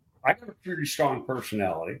 I got a pretty strong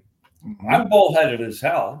personality. Mm-hmm. I'm bullheaded as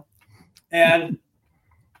hell. And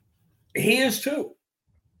he is too.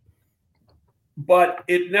 But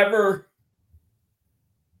it never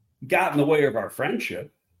got in the way of our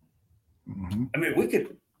friendship. Mm-hmm. I mean, we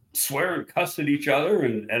could swear and cuss at each other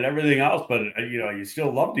and everything else, but you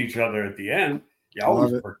still loved each other at the end. You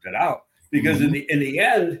always worked it out because in the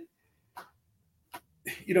end,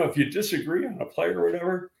 if you disagree on a player or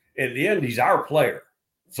whatever, at the end, he's our player.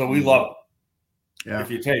 So we love him. Yeah.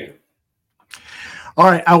 If you take him. All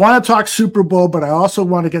right. I want to talk Super Bowl, but I also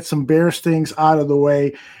want to get some Bears things out of the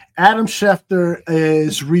way. Adam Schefter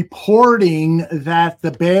is reporting that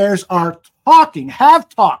the Bears have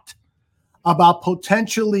talked about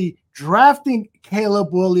potentially drafting Caleb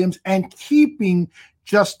Williams and keeping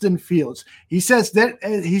Justin Fields. He said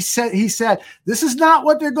this is not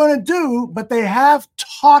what they're going to do, but they have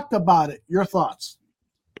talked about it. Your thoughts?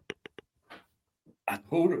 I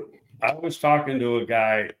was talking to a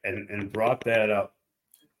guy and brought that up,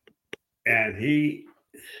 and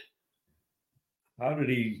how did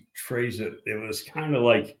he phrase it? It was kind of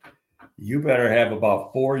like, you better have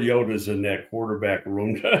about 4 Yodas in that quarterback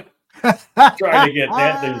room to try to get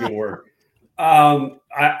that thing to work.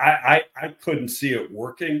 I couldn't see it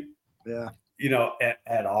working. Yeah.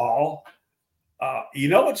 At all.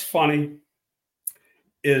 What's funny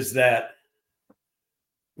is that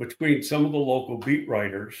between some of the local beat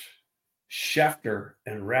writers, Schefter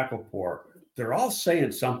and Rappaport, they're all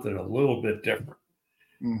saying something a little bit different.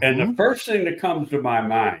 Mm-hmm. And the first thing that comes to my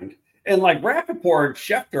mind, and like Rappaport and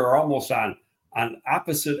Schefter are almost on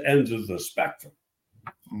opposite ends of the spectrum.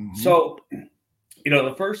 Mm-hmm. So,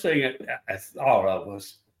 the first thing I thought of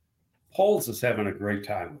was, Poles is having a great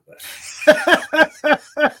time with this.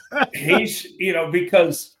 He's,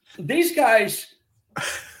 because these guys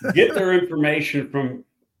get their information from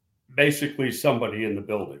basically somebody in the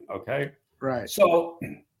building, okay? Right. So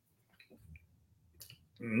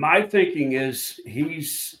my thinking is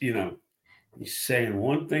he's saying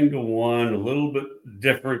one thing to one, a little bit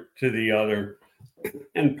different to the other.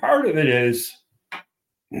 And part of it is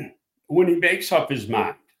when he makes up his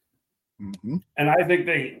mind. Mm-hmm. And I think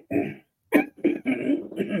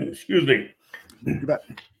excuse me,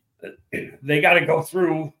 they got to go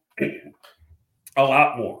through a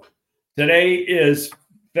lot more. Today is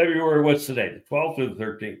February. What's today? The 12th or the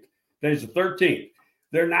 13th? Today's the 13th.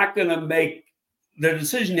 They're not going to make the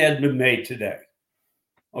decision hadn't been made today.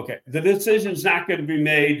 Okay. The decision's not going to be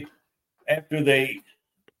made after they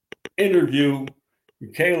interview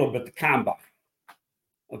Caleb at the combine.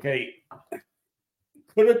 Okay.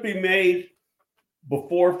 Could it be made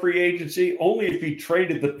before free agency? Only if he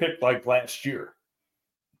traded the pick like last year.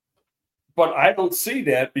 But I don't see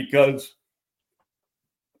that because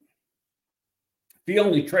if he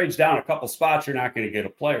only trades down a couple spots, you're not going to get a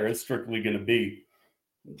player. It's strictly going to be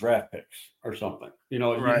draft picks or something. You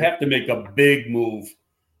have to make a big move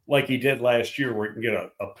like he did last year where you can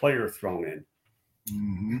get a player thrown in.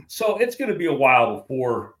 Mm-hmm. So it's going to be a while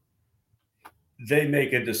before they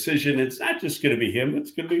make a decision. It's not just going to be him.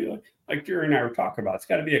 It's going to be like Jerry and I were talking about. It's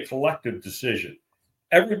got to be a collective decision.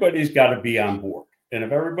 Everybody's got to be on board. And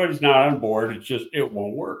if everybody's not on board, it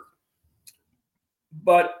won't work.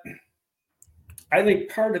 But I think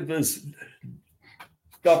part of this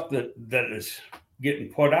stuff that is getting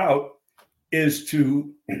put out is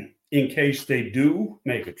to, in case they do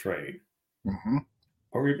make a trade, mm-hmm.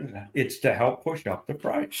 or even it's to help push up the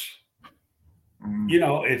price.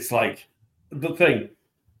 Mm-hmm. It's like the thing,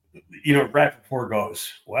 Rappaport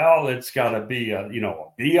goes, well, it's got to be a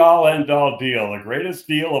be-all, end-all deal, the greatest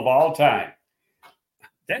deal of all time.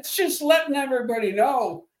 That's just letting everybody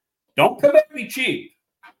know, don't come at me cheap.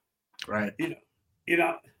 Right. You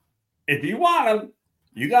know, if you want them,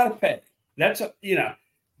 you got to pay. That's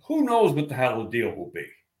who knows what the hell the deal will be.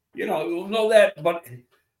 We'll know that, but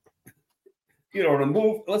to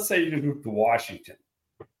move, let's say you move to Washington,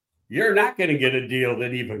 you're not going to get a deal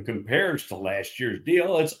that even compares to last year's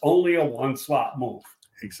deal. It's only a one slot move.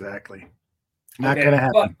 Exactly. Not going to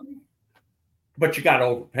happen. But you got to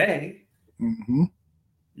overpay. Mm-hmm.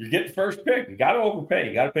 You get the first pick. You got to overpay.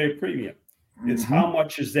 You got to pay a premium. It's how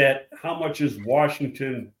much is that? How much is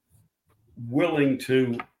Washington willing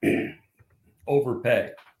to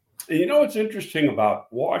overpay? And what's interesting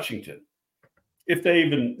about Washington, if they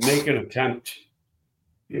even make an attempt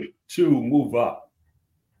to move up,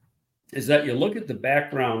 is that you look at the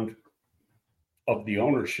background of the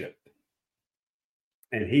ownership,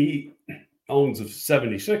 and he owns the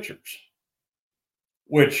 76ers,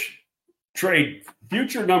 which trade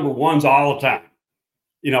future number ones all the time.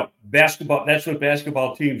 Basketball, that's what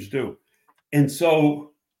basketball teams do. And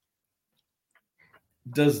so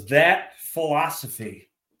does that philosophy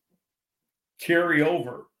carry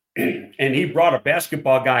over? And he brought a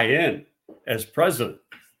basketball guy in as president.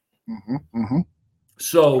 Mm-hmm. Mm-hmm.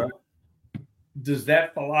 So does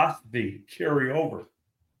that philosophy carry over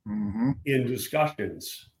in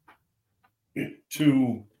discussions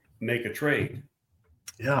to make a trade?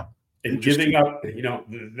 Yeah. And giving up,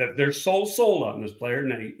 they're sold on this player.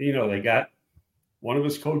 And they got one of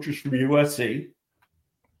his coaches from USC.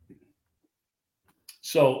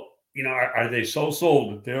 So, are they so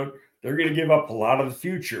sold that they're going to give up a lot of the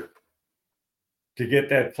future to get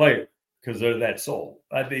that player because they're that sold?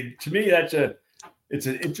 I mean, to me, it's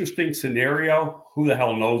an interesting scenario. Who the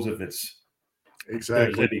hell knows if there's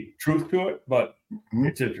any truth to it, but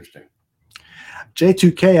it's interesting.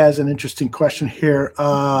 J2K has an interesting question here.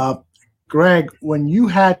 Greg, when you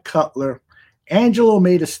had Cutler, Angelo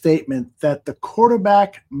made a statement that the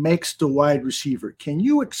quarterback makes the wide receiver. Can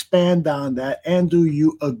you expand on that, and do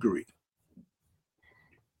you agree?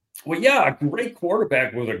 Well, yeah, a great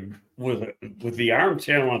quarterback with the arm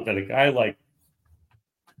talent that a guy like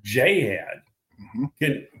Jay had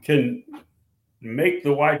can make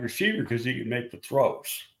the wide receiver because he can make the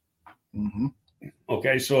throws. Mm-hmm.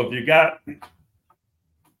 Okay, so if you got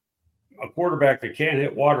a quarterback that can't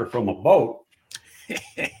hit water from a boat,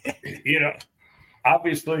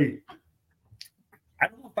 obviously, I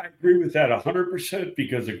don't know if I agree with that 100%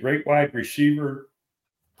 because a great wide receiver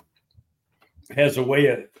has a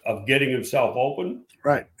way of getting himself open.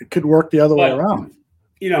 Right. It could work the other way around.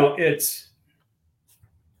 It's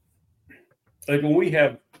like when we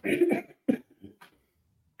have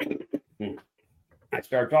I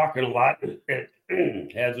start talking a lot, it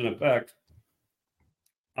has an effect.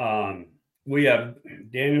 We have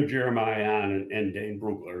Daniel Jeremiah on and Dane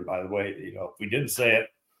Brugler. By the way, if we didn't say it,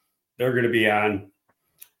 they're going to be on.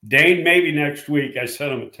 Dane, maybe next week. I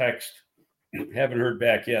sent him a text. Haven't heard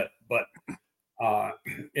back yet, but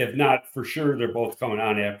if not, for sure, they're both coming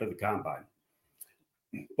on after the combine.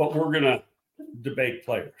 But we're going to debate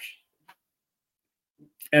players.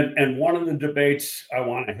 And one of the debates I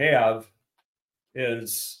want to have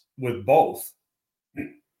is with both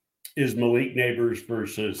is Malik Neighbors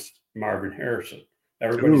versus Marvin Harrison.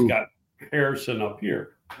 Everybody's got Harrison up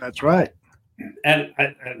here. That's right. And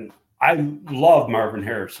I love Marvin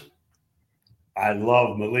Harrison. I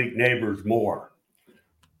love Malik Neighbors more.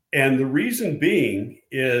 And the reason being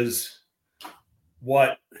is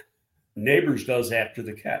what Neighbors does after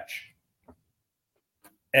the catch.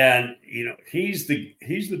 And, he's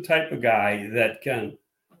the type of guy that can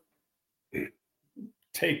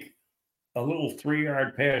take a little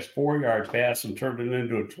 3-yard pass, 4-yard pass, and turn it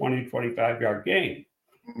into a 20, 25-yard gain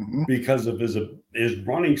because of his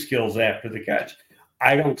running skills after the catch.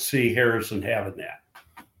 I don't see Harrison having that.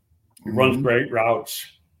 He runs great routes,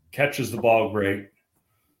 catches the ball great,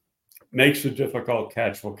 makes a difficult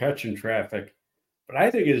catch, will catch in traffic. But I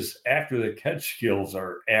think his after the catch skills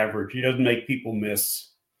are average. He doesn't make people miss.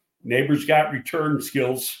 Neighbors got return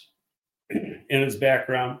skills in his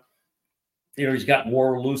background. He's got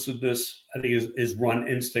more elusiveness. I think his run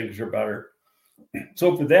instincts are better.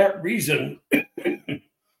 So for that reason,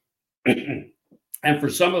 and for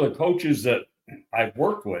some of the coaches that I've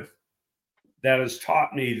worked with, that has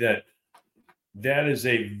taught me that is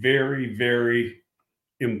a very, very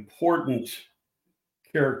important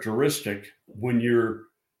characteristic when you're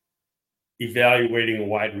evaluating a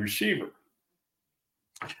wide receiver.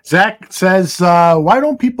 Zach says, why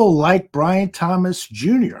don't people like Brian Thomas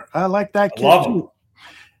Jr.? I like that kid too.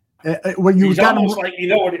 When you got him, like,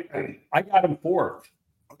 I got him fourth.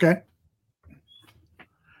 Okay.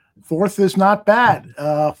 Fourth is not bad.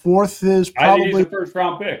 Fourth is probably, I think he's a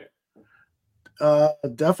first-round pick.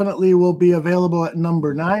 Definitely will be available at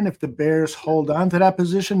number 9 if the Bears hold on to that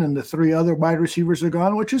position and the 3 other wide receivers are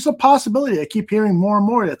gone, which is a possibility. I keep hearing more and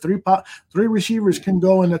more that 3 receivers can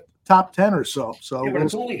go in the top 10 or so. So yeah, but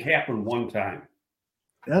it's only happened one time.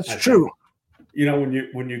 That's true. You know,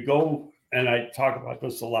 when you go, and I talk about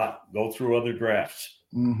this a lot, go through other drafts,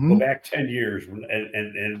 Mm-hmm. go back 10 years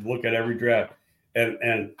and look at every draft,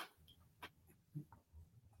 and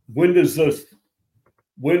when does the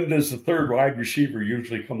third wide receiver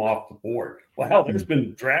usually come off the board? Well, hell, there's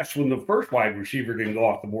been drafts when the first wide receiver didn't go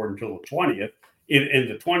off the board until the 20th, in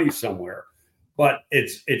the 20s somewhere. But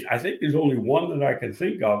it's I think there's only one that I can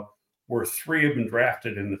think of where 3 have been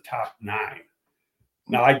drafted in the top 9.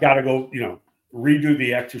 Now I got to go, redo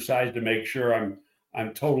the exercise to make sure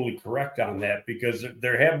I'm totally correct on that, because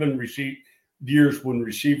there have been years when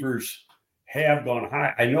receivers have gone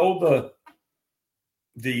high. I know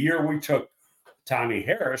the year we took Tommy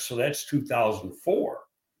Harris, so that's 2004.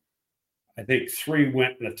 I think 3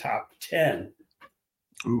 went in the top 10.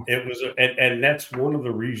 Ooh. It was, and that's one of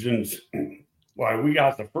the reasons why we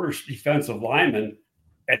got the first defensive lineman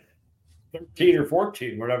at 13 or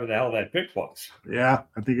 14, whatever the hell that pick was. Yeah,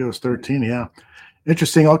 I think it was 13. Yeah.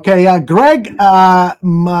 Interesting. Okay. Greg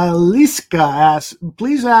Maliska asks,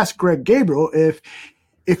 please ask Greg Gabriel if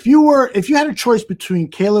you had a choice between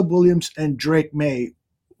Caleb Williams and Drake May,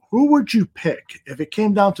 who would you pick? If it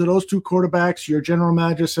came down to those 2 quarterbacks, your general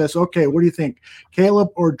manager says, okay, what do you think? Caleb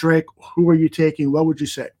or Drake, who are you taking? What would you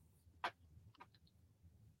say?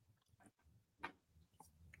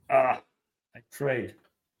 I trade.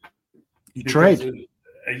 You trade?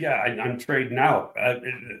 Yeah, I'm trading out.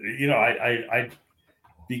 I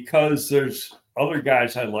because there's other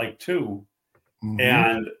guys I like too. Mm-hmm.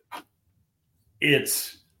 And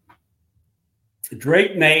it's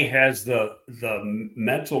Drake May has the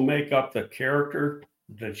mental makeup, the character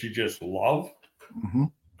that you just love. Mm-hmm.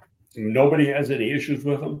 Nobody has any issues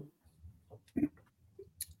with him.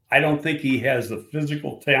 I don't think he has the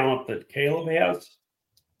physical talent that Caleb has,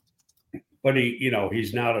 but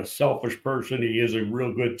he's not a selfish person. He is a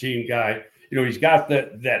real good team guy. He's got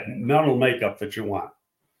that mental makeup that you want.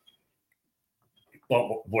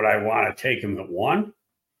 But would I want to take him at 1?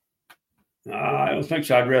 I don't think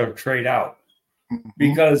so. I'd rather trade out.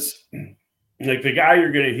 Because like the guy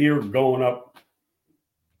you're going to hear going up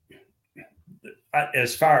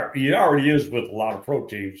as far, he already is with a lot of pro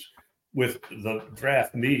teams with the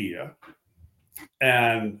draft media.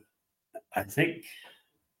 And I think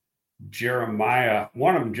Jeremiah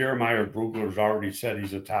Brugler's already said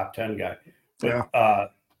he's a top 10 guy.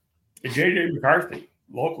 But J.J. McCarthy,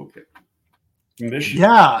 local kid from Michigan.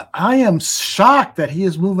 Yeah, I am shocked that he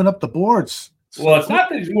is moving up the boards. Well, it's not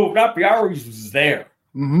that he's moved up. He always was there.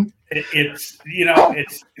 Mm-hmm. It's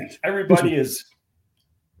everybody is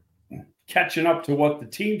catching up to what the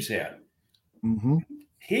teams had. Mm-hmm.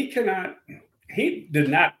 He did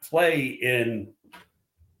not play in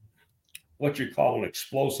what you call an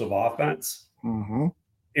explosive offense. Mm-hmm.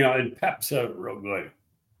 And Pep said it real good.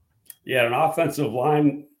 You had an offensive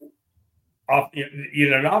line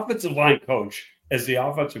an offensive line coach as the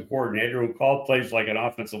offensive coordinator who called plays like an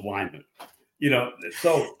offensive lineman.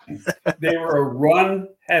 So they were a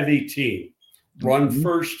run-heavy team,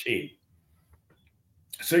 run-first team.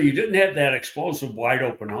 So you didn't have that explosive,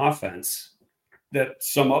 wide-open offense that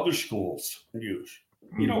some other schools use,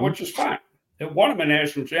 which is fine. It won him a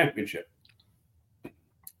national championship.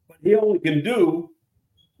 But he only can do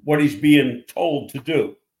what he's being told to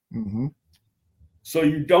do. Mm-hmm. So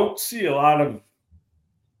you don't see a lot of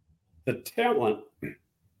the talent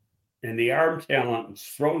and the arm talent and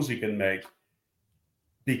throws he can make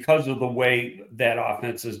because of the way that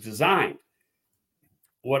offense is designed.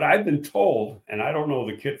 What I've been told, and I don't know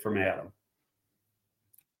the kid from Adam,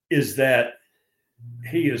 is that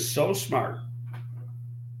he is so smart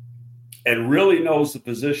and really knows the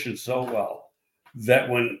position so well that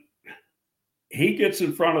when he gets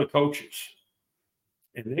in front of the coaches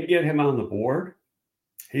and they get him on the board,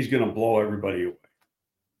 he's going to blow everybody away.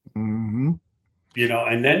 Mm-hmm.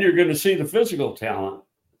 And then you're going to see the physical talent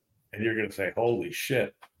and you're going to say, holy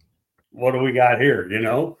shit, what do we got here?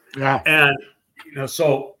 Yeah. And,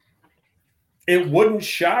 so it wouldn't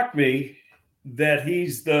shock me that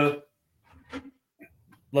he's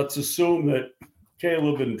let's assume that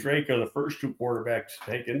Caleb and Drake are the first 2 quarterbacks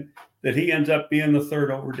taken, that he ends up being the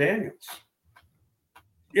 3rd over Daniels.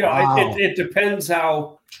 Wow. It depends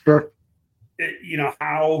how, Sure.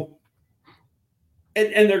 How,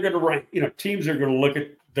 and they're going to rank, teams are going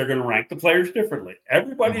to they're going to rank the players differently.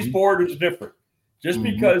 Everybody's board is different. Just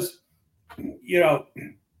because,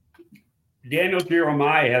 Daniel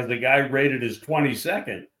Jeremiah has the guy rated as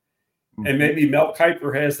 22nd, Mm-hmm. and maybe Mel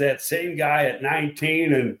Kiper has that same guy at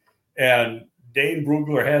 19, and Dane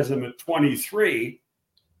Brugler has him at 23.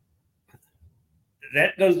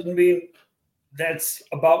 That doesn't mean that's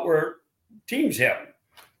about where teams have him.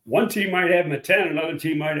 One team might have him at 10, another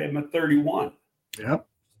team might have him at 31. Yep.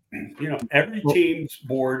 Every team's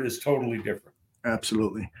board is totally different.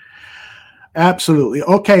 Absolutely.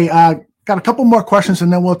 Okay. Got a couple more questions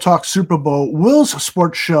and then we'll talk Super Bowl. Will's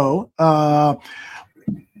Sports Show.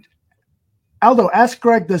 Aldo, ask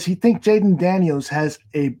Greg, does he think Jaden Daniels has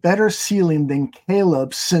a better ceiling than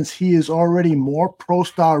Caleb since he is already more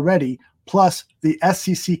pro-star ready, plus the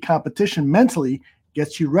SEC competition mentally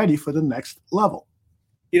gets you ready for the next level?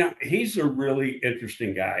 He's a really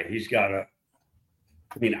interesting guy. He's got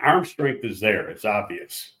arm strength is there. It's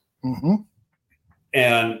obvious. Mm-hmm.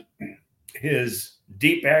 And his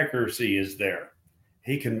deep accuracy is there.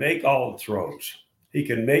 He can make all the throws. He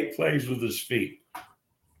can make plays with his feet.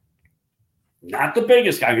 Not the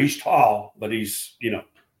biggest guy. He's tall, but he's,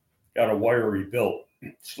 got a wiry build,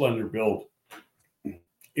 slender build.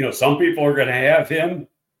 Some people are going to have him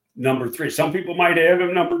number 3. Some people might have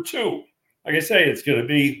him number 2. Like I say, it's going to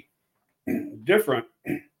be different.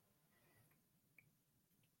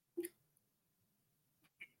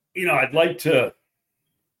 I'd like to, at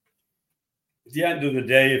the end of the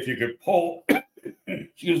day, if you could poll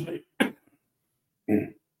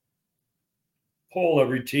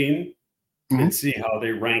every team and see how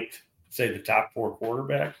they ranked, say, the top 4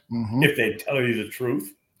 quarterbacks, if they tell you the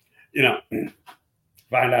truth,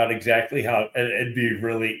 find out exactly how. It'd be a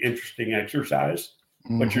really interesting exercise,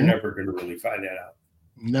 but you're never going to really find that out.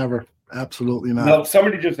 Never. Absolutely not. No,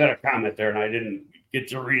 somebody just had a comment there, and I didn't get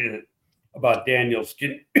to read it about Daniels.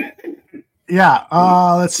 Yeah.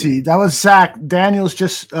 Let's see. That was Zach. Daniels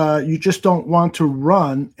just you just don't want to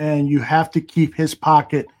run, and you have to keep his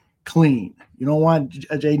pocket clean. You don't want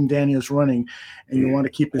Jaden Daniels running, and you want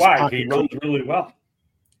to keep his pocket He clean. runs really well.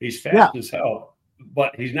 He's fast as hell,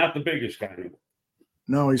 but he's not the biggest guy anymore.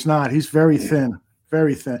 No, he's not. He's very thin.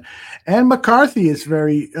 Very thin. And McCarthy is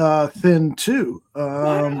very thin, too.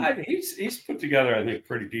 He's put together, I think,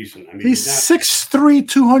 pretty decent. He's 6'3",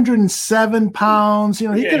 207 pounds. He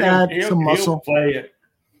can add some muscle. He'll play it.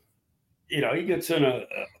 He gets in a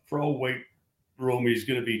pro weight room. He's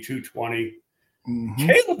going to be 220. Mm-hmm.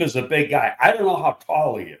 Caleb is a big guy. I don't know how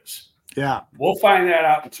tall he is. Yeah. We'll find that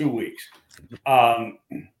out in 2 weeks.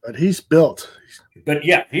 But he's built. But,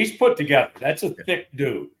 yeah, he's put together. That's a thick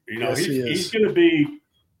dude. He's going to be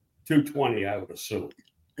 220, I would assume.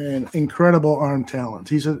 And incredible arm talent.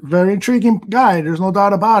 He's a very intriguing guy. There's no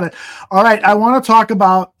doubt about it. All right, I want to talk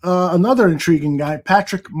about another intriguing guy,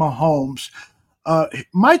 Patrick Mahomes.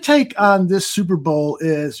 My take on this Super Bowl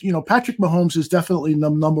is, Patrick Mahomes is definitely the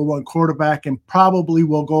number 1 quarterback and probably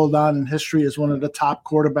will go down in history as one of the top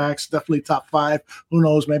quarterbacks, definitely top 5. Who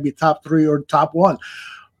knows, maybe top 3 or top 1.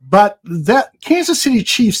 But that Kansas City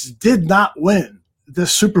Chiefs did not win the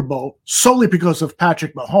Super Bowl solely because of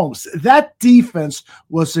Patrick Mahomes. That defense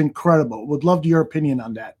was incredible. Would love your opinion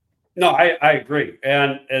on that. No, I agree.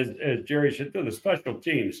 And as Jerry said, the special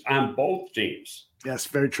teams on both teams. Yes,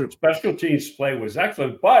 very true. Special teams play was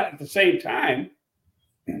excellent, but at the same time,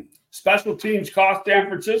 special teams cost San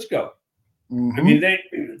Francisco.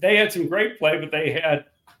 Mm-hmm. They had some great play, but they had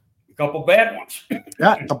a couple bad ones.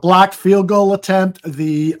 Yeah, the blocked field goal attempt,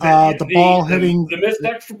 the ball hitting. The missed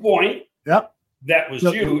extra point. Yep. That was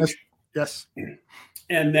huge. Yes.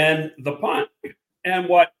 And then the punt. And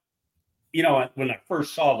what, when I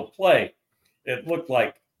first saw the play, it looked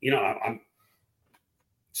like, I'm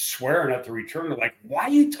swearing at the returner, like, why are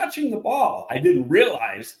you touching the ball? I didn't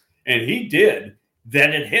realize, and he did,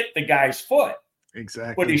 that it hit the guy's foot.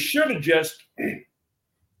 Exactly. But he should have just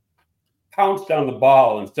pounced on the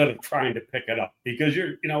ball instead of trying to pick it up. Because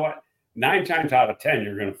 9 times out of 10,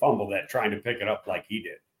 you're going to fumble that trying to pick it up like he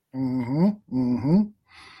did. Mm-hmm. Mm-hmm.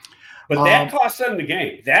 But that cost them the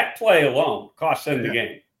game. That play alone cost them the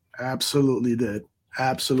game. Absolutely did.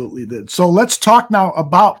 Absolutely did. So let's talk now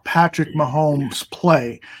about Patrick Mahomes'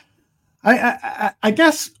 play. I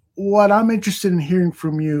guess what I'm interested in hearing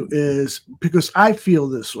from you is, because I feel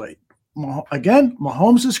this way. Again,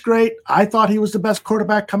 Mahomes is great. I thought he was the best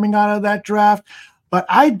quarterback coming out of that draft. But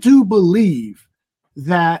I do believe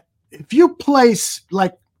that if you place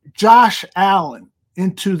like Josh Allen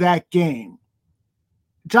into that game,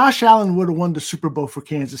 Josh Allen would have won the Super Bowl for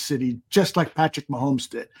Kansas City, just like Patrick Mahomes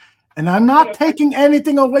did. And I'm not taking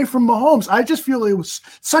anything away from Mahomes. I just feel it was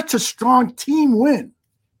such a strong team win.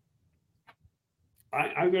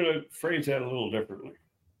 I'm going to phrase that a little differently.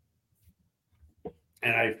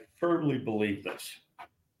 And I firmly believe this.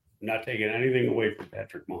 not taking anything away from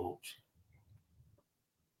Patrick Mahomes.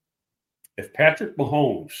 If Patrick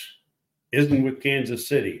Mahomes isn't with Kansas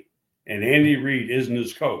City and Andy Reid isn't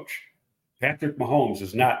his coach, Patrick Mahomes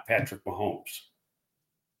is not Patrick Mahomes.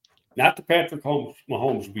 Not the Patrick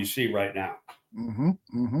Mahomes we see right now.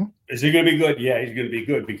 Is he going to be good? Yeah, he's going to be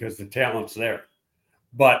good because the talent's there.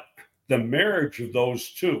 But the marriage of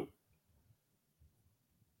those two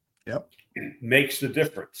makes the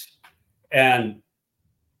difference. And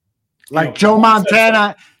like Joe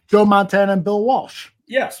Montana and Bill Walsh.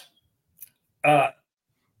 Yes.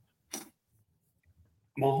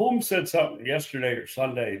 Mahomes said something yesterday or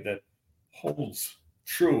Sunday that holds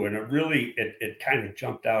true, and it kind of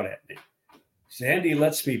jumped out at me. Andy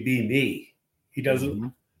lets me be me. He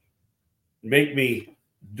doesn't make me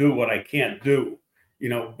do what I can't do,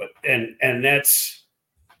 but and that's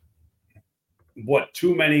what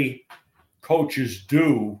too many coaches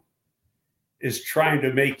do, is trying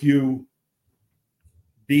to make you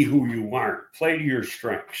be who you aren't, play to your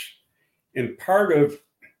strengths. And part of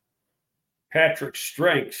Patrick's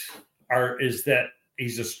strengths is that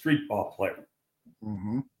he's a street ball player.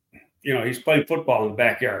 He's playing football in the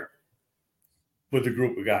backyard with a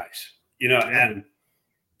group of guys, and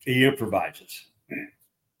he improvises.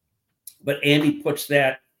 But Andy puts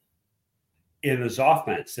that in his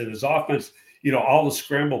offense. All the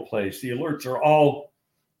scramble plays, the alerts are all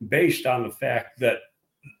based on the fact that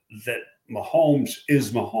Mahomes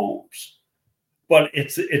is Mahomes. But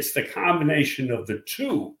it's the combination of the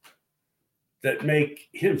two that make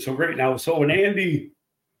him so great. Now, so when Andy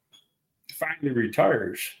finally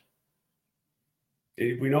retires,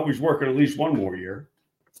 we know he's working at least one more year.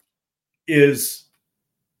 Is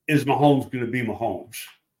Mahomes going to be Mahomes?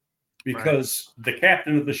 Because the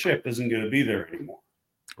captain of the ship isn't going to be there anymore.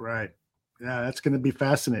 Right. Yeah, that's going to be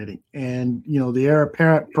fascinating. And, the heir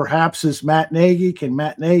apparent perhaps is Matt Nagy. Can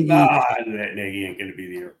Matt Nagy? Matt Nagy ain't going to be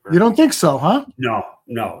the heir apparent. You don't think so, huh? No,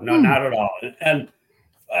 not at all. And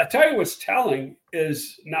I tell you what's telling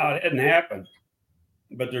is, now it hadn't happened,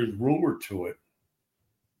 but there's rumor to it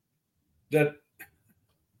that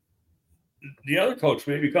the other coach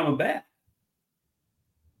may be coming back.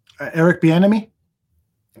 Eric Bieniemy?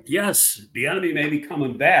 Yes, Bieniemy may be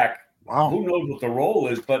coming back. Wow. Who knows what the role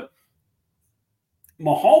is, but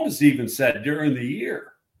Mahomes even said during the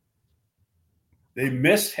year they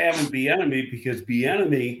missed having Bieniemy because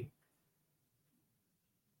Bieniemy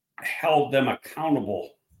held them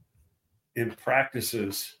accountable in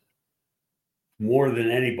practices more than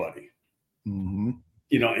anybody. And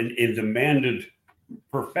demanded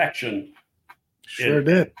perfection. Sure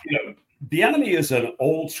did. Bieniemy is an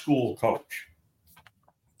old school coach.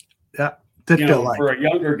 Yeah. For a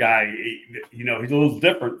younger guy, he's a little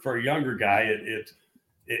different for a younger guy.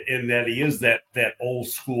 In that he is that old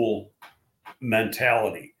school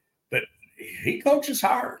mentality, but he coaches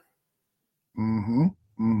hard.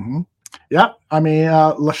 Yeah, I mean,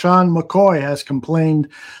 LaShawn McCoy has complained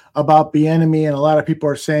about Bieniemy, and a lot of people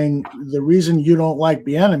are saying the reason you don't like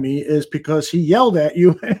Bieniemy is because he yelled at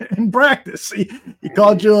you in practice. He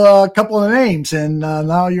called you a couple of names, and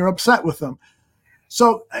now you're upset with him.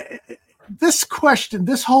 So this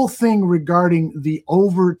whole thing regarding the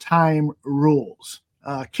overtime rules,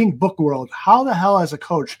 King Book World, how the hell as a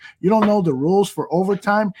coach, you don't know the rules for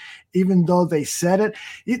overtime, even though they said it?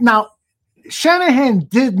 Now, Shanahan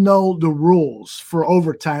did know the rules for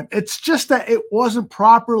overtime. It's just that it wasn't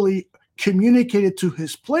properly communicated to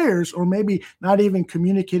his players, or maybe not even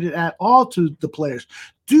communicated at all to the players.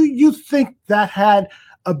 Do you think that had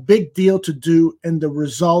a big deal to do in the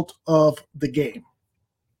result of the game?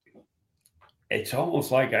 It's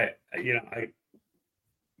almost like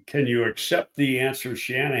can you accept the answer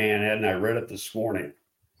Shanahan had? And I read it this morning.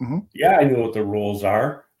 Yeah, I know what the rules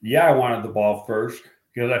are. Yeah, I wanted the ball first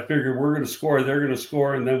because I figured we're going to score, they're going to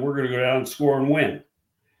score, and then we're going to go down and score and win.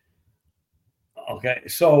 Okay,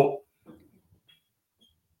 so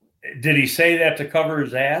did he say that to cover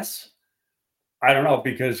his ass? I don't know,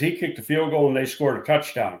 because he kicked a field goal and they scored a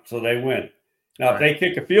touchdown, so they win. Now, if they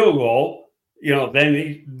kick a field goal,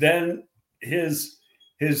 then his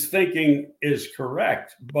thinking is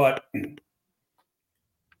correct. But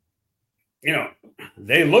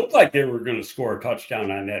they looked like they were going to score a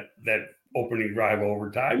touchdown on that opening drive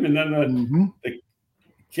overtime, and then the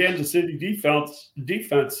Kansas City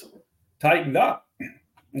defense tightened up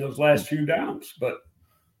in those last few downs. But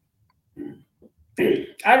I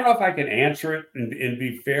don't know if I can answer it and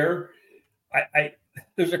be fair.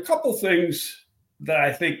 There's a couple things that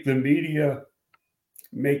I think the media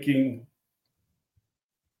making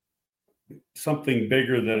something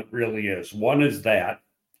bigger than it really is. One is that.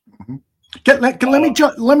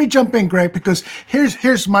 Let me jump in, Greg, because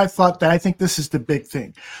here's my thought that I think this is the big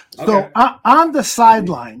thing. So on the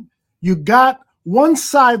sideline, you got one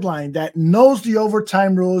sideline that knows the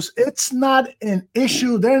overtime rules. It's not an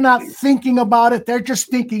issue. They're not thinking about it. They're just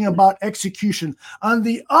thinking about execution. On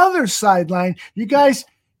the other sideline, you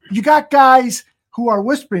got guys who are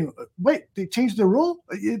whispering, wait, they changed the rule?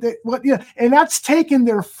 And that's taking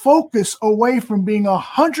their focus away from being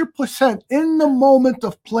 100% in the moment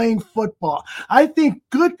of playing football. I think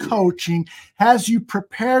good coaching has you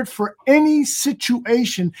prepared for any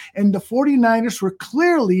situation, and the 49ers were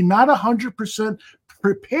clearly not 100%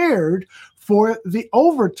 prepared for the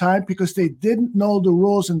overtime because they didn't know the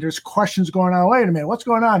rules, and there's questions going on. Wait a minute, what's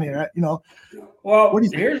going on here? Well,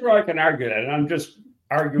 here's where I can argue that, and I'm just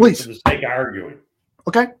arguing for the sake of arguing.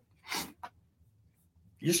 Okay.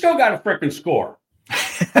 You still got to frickin' score.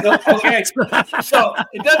 Okay. So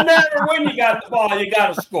it doesn't matter when you got the ball, you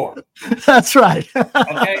got to score. That's right.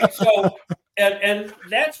 Okay. So, and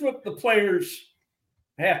that's what the players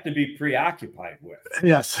have to be preoccupied with.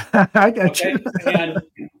 Yes. I get you. And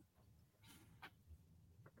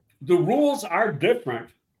the rules are different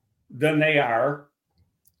than they are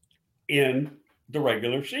in the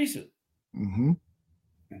regular season. Mm-hmm.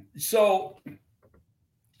 So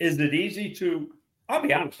is it easy to, I'll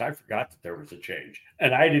be honest, I forgot that there was a change.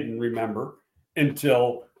 And I didn't remember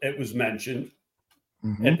until it was mentioned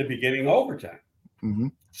at the beginning of overtime. Mm-hmm.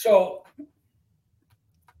 So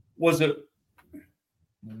was it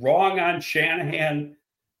wrong on Shanahan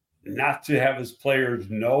not to have his players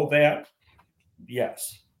know that?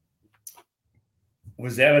 Yes.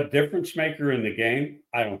 Was that a difference maker in the game?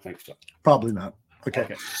 I don't think so. Probably not.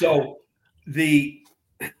 Okay. So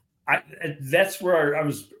that's where I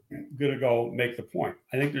was going to go make the point.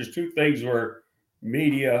 I think there's two things where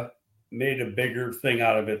media made a bigger thing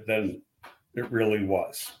out of it than it really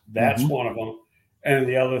was. That's one of them. And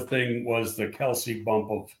the other thing was the Kelsey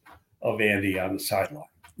bump of Andy on the sideline.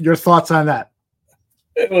 Your thoughts on that?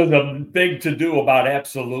 It was a big to-do about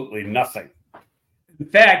absolutely nothing. In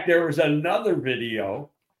fact, there was another video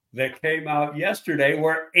that came out yesterday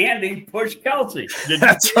where Andy pushed Kelsey.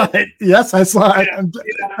 That's right. Yes, I saw it. And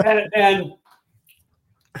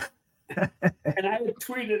I had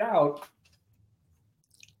tweeted out,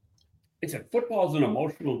 it's a football's an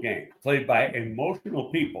emotional game played by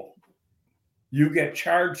emotional people. You get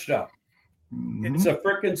charged up. Mm-hmm. It's a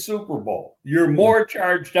freaking Super Bowl. You're more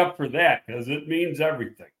charged up for that because it means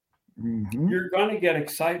everything. Mm-hmm. You're going to get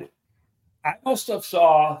excited. I must have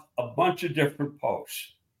saw a bunch of different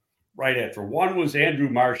posts right after. One was Andrew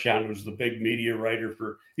Marchand, who's the big media writer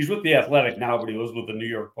he's with The Athletic now, but he was with the New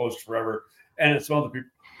York Post forever. And it's some other people.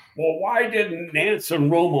 Well, why didn't Nance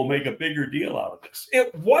and Romo make a bigger deal out of this?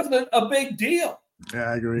 It wasn't a big deal.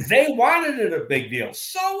 Yeah, I agree. They wanted it a big deal.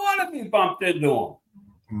 So what if he bumped into him?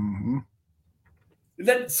 Mm-hmm.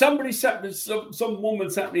 Then somebody sent me, some woman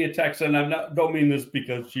sent me a text, and don't mean this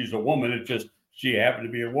because she's a woman. It's just she happened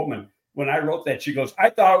to be a woman. When I wrote that, she goes, I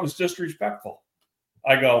thought it was disrespectful.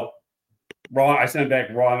 I go, wrong. I sent back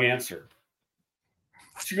wrong answer.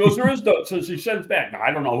 She goes, there is no, so she sends back. Now,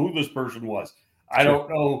 I don't know who this person was. I don't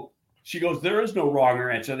know. She goes, there is no wrong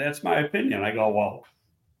answer. That's my opinion. I go, well,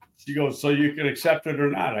 she goes, so you can accept it or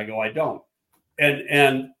not. I go, I don't.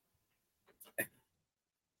 And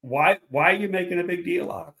why are you making a big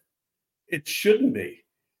deal out of it? It shouldn't be.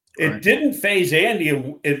 It didn't faze Andy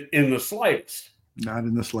in the slightest. Not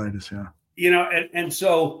in the slightest, yeah. And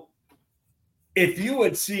so if you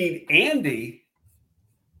had seen Andy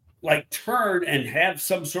like turn and have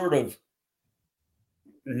some sort of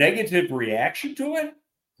negative reaction to it,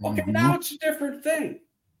 okay, now it's a different thing.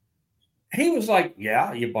 He was like,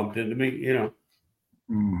 yeah, you bumped into me,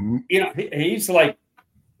 he's like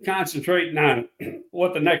concentrating on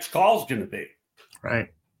what the next call is going to be. Right.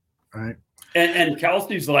 And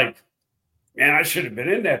Kelsey's like, man, I should have been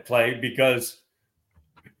in that play because,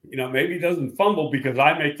 maybe he doesn't fumble because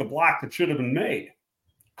I make the block that should have been made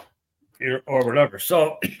or whatever.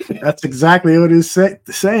 So that's exactly what he's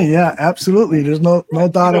saying. Yeah, absolutely. There's no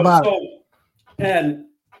doubt about it. And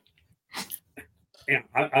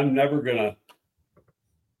I'm never going to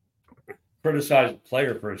criticize a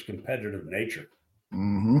player for his competitive nature.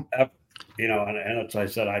 And as I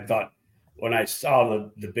said, I thought when I saw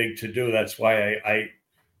the big to-do, that's why I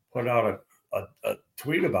put out a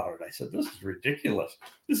tweet about it. I said, this is ridiculous.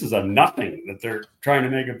 This is a nothing that they're trying to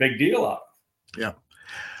make a big deal out of. Yeah.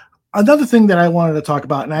 Another thing that I wanted to talk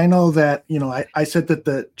about, and I know that, I said that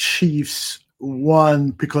the Chiefs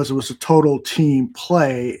won because it was a total team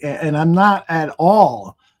play, and I'm not at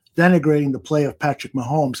all denigrating the play of Patrick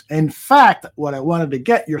Mahomes. In fact, what I wanted to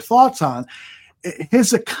get your thoughts on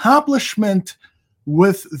his accomplishment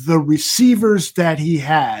with the receivers that he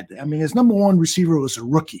had. I mean, his number one receiver was a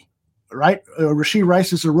rookie, right? Rashee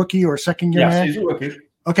Rice is a rookie or a second-year man? Yes, he's a rookie.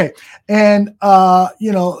 Okay, and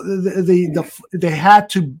they had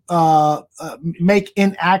to make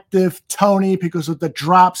inactive Tony because of the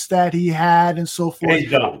drops that he had and so forth.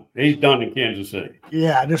 He's done. He's done in Kansas City.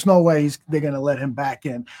 Yeah, there's no way they're going to let him back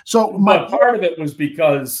in. So, but part of it was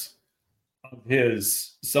because of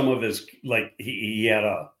some of his like he had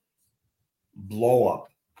a blow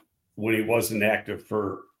up when he wasn't active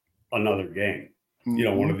for another game.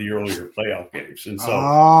 One of the earlier playoff games. And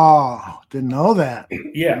so didn't know that.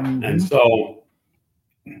 Yeah. And so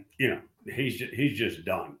he's just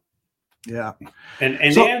done. Yeah. And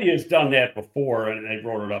Andy has done that before, and they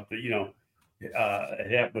brought it up that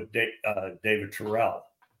it happened with David Terrell.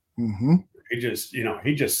 Mm-hmm.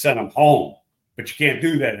 He just sent him home, but you can't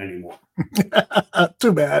do that anymore.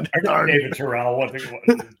 Too bad. David Terrell,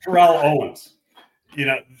 Terrell Owens.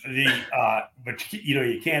 But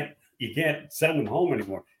you can't send him home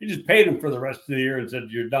anymore. You just paid him for the rest of the year and said,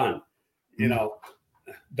 you're done.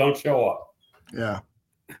 Don't show up. Yeah.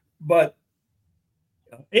 But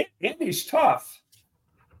Andy's tough.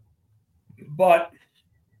 But,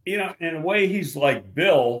 in a way, he's like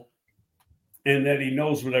Bill in that he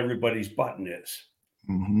knows what everybody's button is.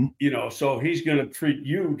 Mm-hmm. So he's going to treat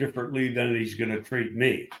you differently than he's going to treat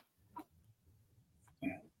me.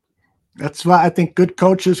 That's why I think good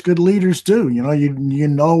coaches, good leaders do. You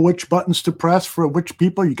know which buttons to press for which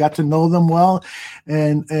people. You got to know them well,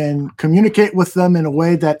 and communicate with them in a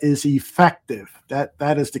way that is effective.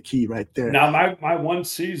 That is the key right there. Now, my one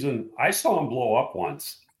season, I saw him blow up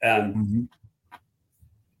once, and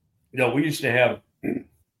we used to have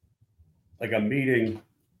like a meeting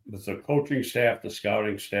with the coaching staff, the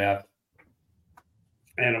scouting staff,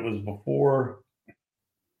 and it was before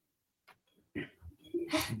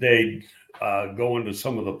they'd go into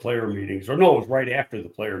some of the player meetings, it was right after the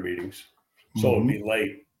player meetings. So it'd be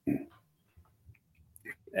late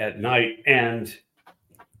at night. And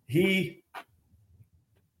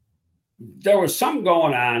there was something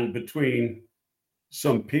going on between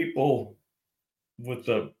some people with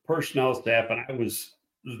the personnel staff, and this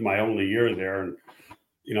was my only year there. And,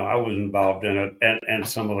 I was involved in it and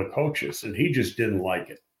some of the coaches, and he just didn't like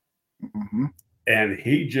it. Mm-hmm. And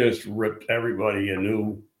he just ripped everybody a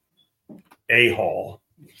new a-hole,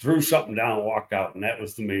 threw something down, and walked out, and that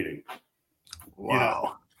was the meeting.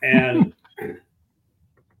 Wow. And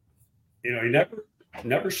he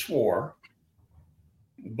never swore,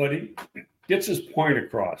 but he gets his point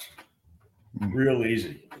across real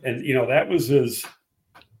easy. And that was the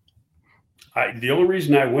only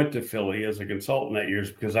reason I went to Philly as a consultant that year is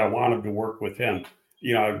because I wanted to work with him.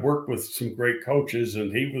 I'd worked with some great coaches,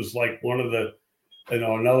 and he was like one of the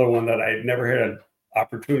another one that I'd never had an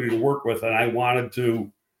opportunity to work with. And I wanted to,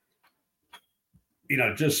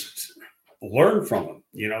 just learn from him,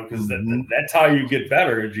 because that's how you get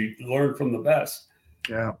better, is you learn from the best.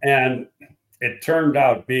 Yeah. And it turned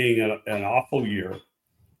out being an awful year.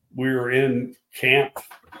 We were in camp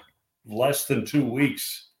less than 2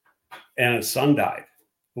 weeks, and his son died,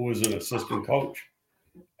 who was an assistant coach.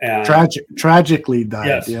 And tragically died.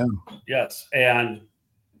 Yes. Yeah. Yes. And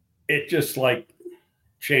it just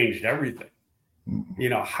changed everything.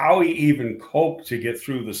 How he even coped to get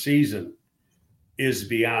through the season is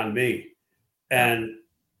beyond me. And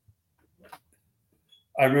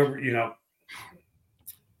I remember,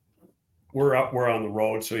 we're on the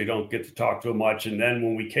road, so you don't get to talk to him much. And then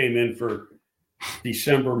when we came in for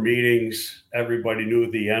December meetings, everybody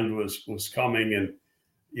knew the end was coming, and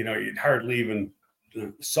you'd hardly even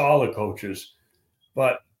saw the coaches.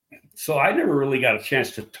 But so I never really got a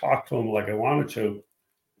chance to talk to him like I wanted to.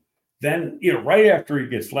 Then, right after he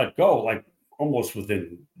gets let go, almost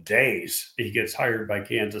within days, he gets hired by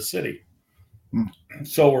Kansas City.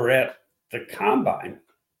 So we're at the combine,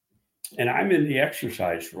 and I'm in the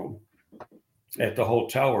exercise room at the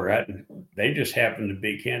hotel we're at, and they just happen to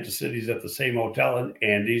be Kansas City's at the same hotel, and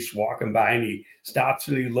Andy's walking by, and he stops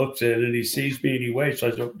and he looks in and he sees me and he waits. So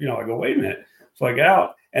I said, I go, wait a minute. So I get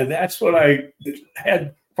out, and that's what I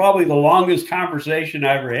had probably the longest conversation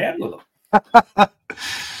I ever had with him. But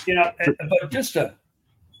just a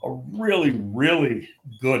really, really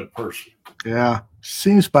good person. Yeah,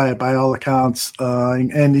 seems by all accounts,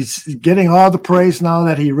 and he's getting all the praise now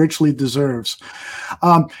that he richly deserves.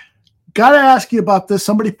 Got to ask you about this.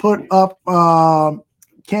 Somebody put up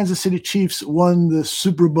Kansas City Chiefs won the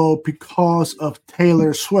Super Bowl because of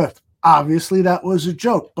Taylor Swift. Obviously, that was a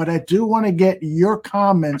joke, but I do want to get your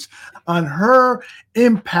comments on her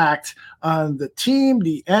impact on the team,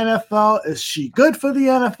 the NFL. Is she good for the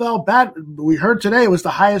NFL? Bad? We heard today it was the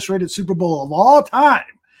highest rated Super Bowl of all time.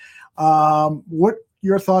 What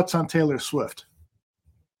your thoughts on Taylor Swift?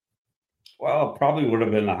 Well, it probably would have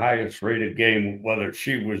been the highest rated game, whether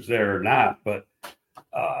she was there or not. But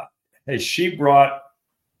has she brought,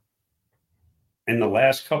 in the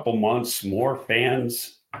last couple months, more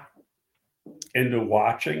fans into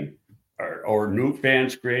watching, or new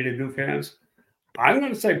fans, created new fans? I'm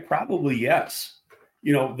going to say probably yes.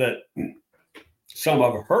 That some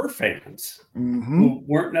of her fans who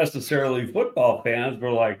weren't necessarily football fans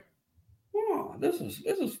were like, "Oh, this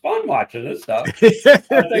is fun watching this stuff." I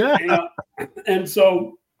think, and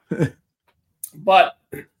so, but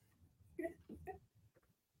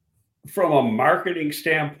from a marketing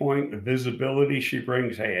standpoint, the visibility she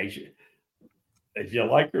brings, hey, if you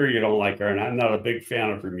like her, you don't like her, and I'm not a big fan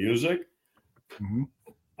of her music.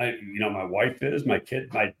 My wife is, my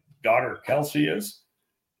daughter Kelsey is,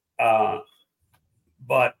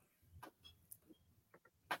 but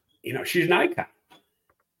she's an icon.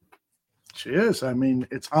 She is. I mean,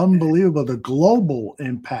 it's unbelievable, the global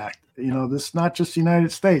impact. This is not just the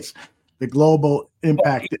United States, the global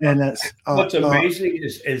impact. And it's what's amazing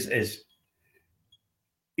is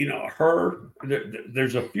her.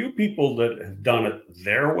 There's a few people that have done it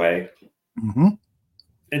their way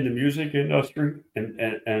in the music industry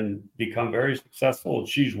and become very successful. And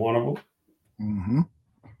she's one of them.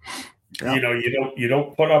 You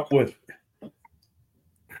don't put up with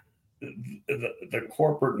the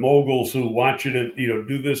corporate moguls who want you to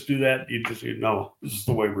do this, do that. You just no, this is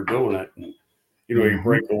the way we're doing it. And you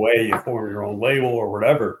break away, you form your own label or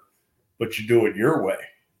whatever, but you do it your way.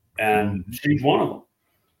 And she's one of them.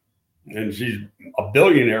 And she's a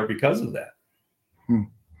billionaire because of that.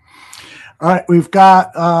 All right, we've got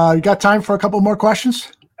you got time for a couple more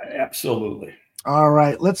questions? Absolutely. All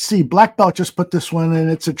right, let's see. Black Belt just put this one in.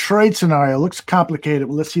 It's a trade scenario. Looks complicated,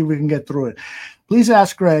 but let's see if we can get through it. Please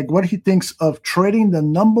ask Greg what he thinks of trading the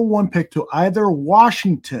number 1 pick to either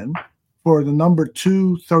Washington for the number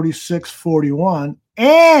 2, 36, 41,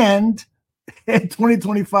 and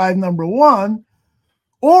 2025 number 1,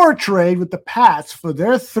 or trade with the Pats for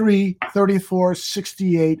their 3, 34,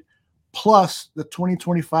 68, plus the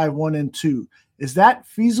 2025 1 and 2. Is that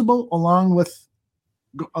feasible along with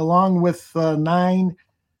 9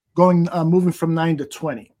 going moving from 9 to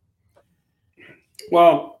 20?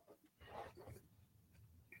 Well,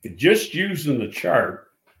 just using the chart,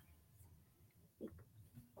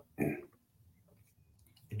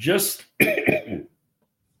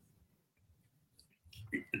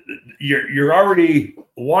 you're already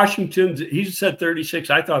Washington's. He said 36.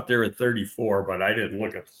 I thought they were at 34, but I didn't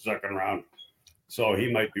look at the second round, so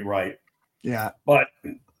he might be right. Yeah, but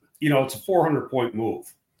it's a 400-point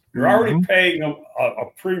move. You're already paying a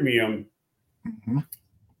premium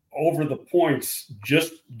over the points,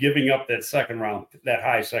 just giving up that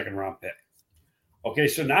high second round pick. Okay,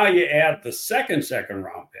 so now you add the second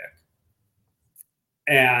round pick,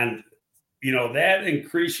 and that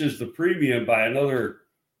increases the premium by another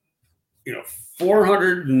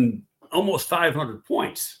 400 and almost 500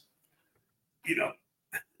 points.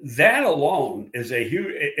 That alone is a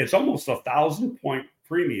huge. It's almost 1,000-point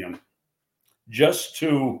premium just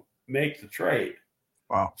to make the trade.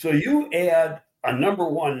 Wow. So you add a number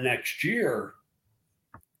 1 next year,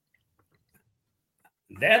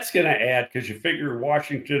 that's going to add, because you figure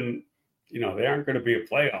Washington, they aren't going to be a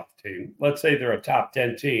playoff team. Let's say they're a top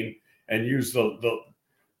 10 team and use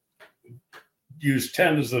use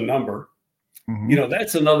 10 as the number.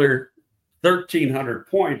 That's another 1,300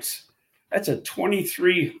 points. That's a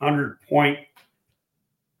 2,300-point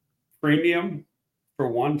premium for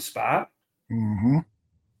one spot.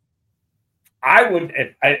 I would,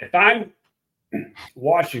 if I'm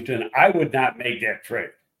Washington, I would not make that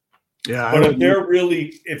trade. Yeah, but if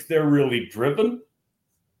they're really driven,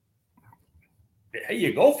 hey,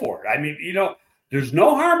 you go for it. I mean, there's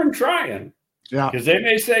no harm in trying. Yeah, because they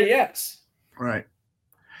may say yes. Right.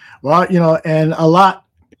 Well, and a lot,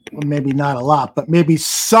 maybe not a lot, but maybe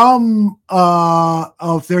some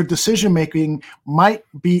of their decision making might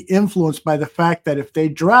be influenced by the fact that if they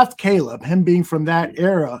draft Caleb, him being from that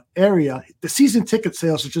area, the season ticket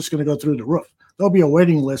sales are just going to go through the roof. There'll be a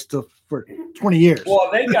waiting list for 20 years. Well,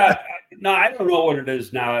 they got no. I don't know what it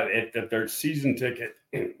is now. If their season ticket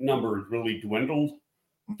number has really dwindled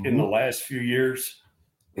in the last few years.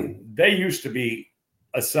 They used to be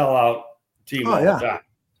a sellout team all the time.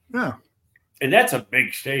 Yeah. And that's a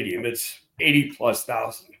big stadium. It's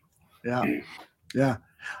 80,000+. Yeah. Yeah.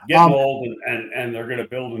 getting old, and they're going to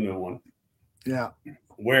build a new one. Yeah.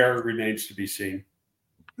 Where remains to be seen.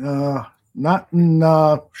 Not in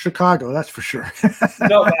Chicago, that's for sure.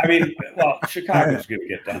 No, I mean, well, Chicago's going to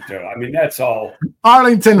get done too. I mean, that's all.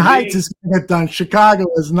 Arlington Heights is going to get done. Chicago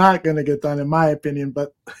is not going to get done, in my opinion.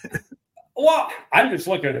 But well, I'm just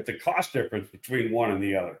looking at the cost difference between one and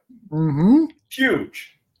the other. Mm-hmm.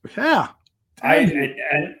 Huge. Yeah. I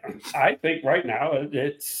think right now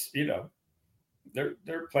it's, you know,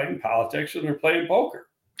 they're playing politics and they're playing poker.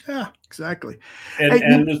 Yeah, exactly.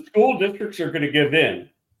 And the school districts are going to give in.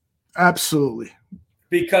 Absolutely.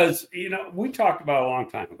 Because, you know, we talked about a long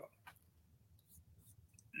time ago.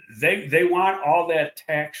 They want all that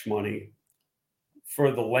tax money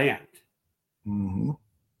for the land. Mm-hmm.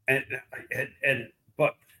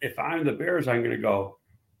 But if I'm the Bears, I'm going to go,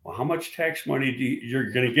 well, how much tax money you're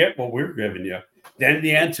going to get what we're giving you? Then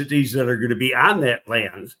the entities that are going to be on that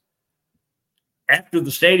land, after the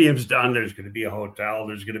stadium's done, there's going to be a hotel,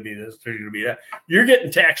 there's going to be this, there's going to be that. You're getting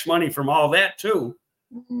tax money from all that too.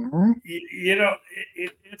 Mm-hmm. You know,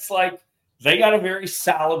 it's like they got a very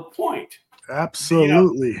solid point.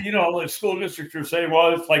 Absolutely. You know, the school districts are saying,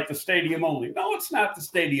 well, it's like the stadium only. No, it's not the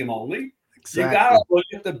stadium only. Exactly. You got to look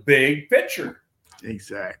at the big picture.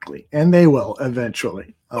 Exactly. And they will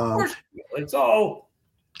eventually. Of course, it's all,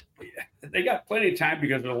 they got plenty of time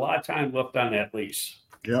because there's a lot of time left on that lease.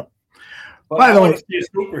 Yep. But By the way, I want to see a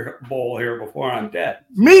Super Bowl here before I'm dead.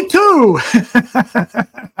 Me too. They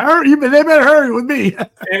better hurry with me.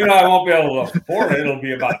 Even though I won't be able to afford it, it'll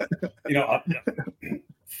be about, you know, a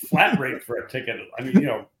flat rate for a ticket. I mean, you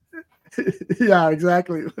know. Yeah,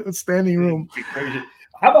 exactly. Standing room. Crazy.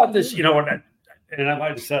 How about this? You know, and I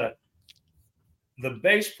might have said it. The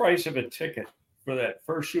base price of a ticket for that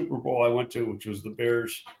first Super Bowl I went to, which was the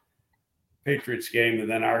Bears Patriots game, and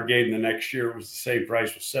then our game the next year was the same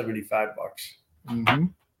price, was $75. Mm-hmm.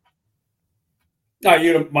 Now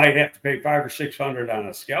you might have to pay $500 or $600 on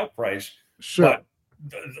a scalp price, sure.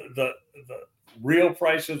 But the real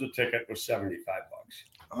price of the ticket was $75.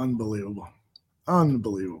 Unbelievable.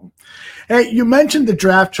 Hey, you mentioned the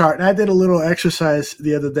draft chart, and I did a little exercise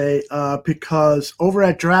the other day because over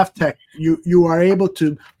at Draft Tech, you are able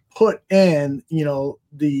to put in, you know,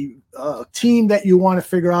 the team that you want to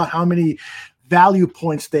figure out how many value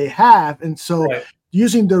points they have. And so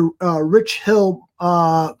using the Rich Hill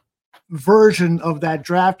version of that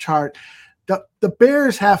draft chart, the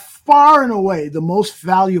Bears have far and away the most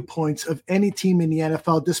value points of any team in the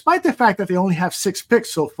NFL, despite the fact that they only have 6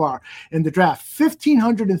 picks so far in the draft,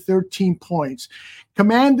 1,513 points.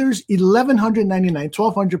 Commanders, 1,199,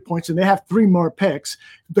 1,200 points, and they have 3 more picks.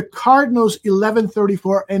 The Cardinals,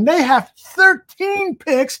 1,134, and they have 13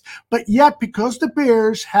 picks, but yet because the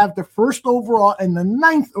Bears have the first overall and the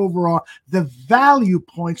 9th overall, the value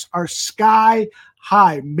points are sky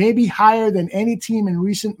high, maybe higher than any team in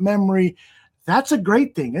recent memory. That's a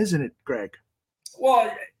great thing, isn't it, Greg?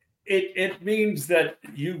 Well, it means that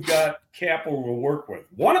you've got capital to work with.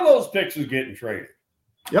 One of those picks is getting traded.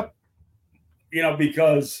 Yep. You know,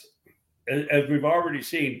 because as we've already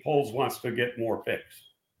seen, Poles wants to get more picks.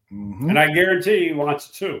 Mm-hmm. And I guarantee he wants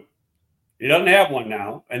 2. He doesn't have one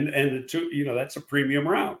now. And the 2, you know, that's a premium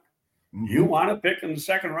round. Mm-hmm. You want to pick in the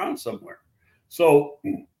second round somewhere. So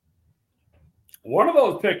one of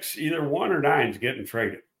those picks, either 1 or 9, is getting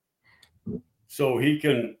traded. So he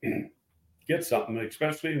can get something,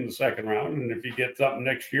 especially in the second round. And if he gets something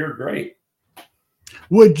next year, great.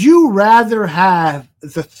 Would you rather have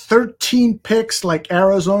the 13 picks like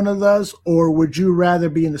Arizona does, or would you rather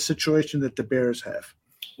be in the situation that the Bears have?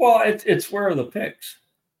 Well, it's where are the picks?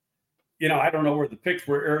 You know, I don't know where the picks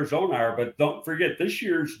where Arizona are, but don't forget this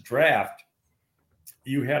year's draft,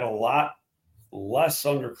 you had a lot less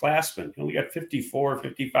underclassmen. You only got 54,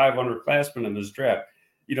 55 underclassmen in this draft.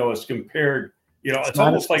 You know, as compared, you know, it's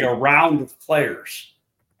almost like a round of players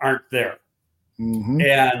aren't there. Mm-hmm.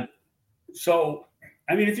 And so,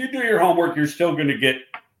 I mean, if you do your homework, you're still going to get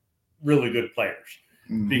really good players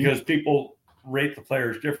because people rate the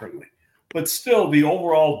players differently. But still, the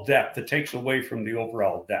overall depth, it takes away from the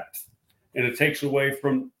overall depth. And it takes away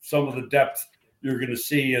from some of the depth you're going to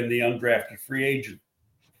see in the undrafted free agent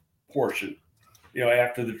portion, you know,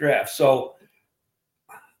 after the draft. So,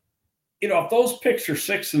 you know, if those picks are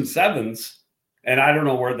 6 and 7s, and I don't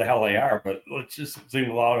know where the hell they are, but let's just assume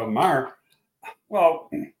a lot of them are, well,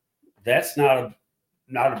 that's not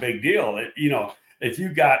a big deal. You know, if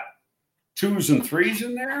you got 2s and 3s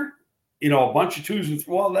in there, you know, a bunch of 2s and 3s,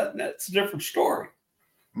 well, that's a different story.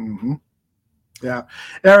 Mm-hmm. Yeah.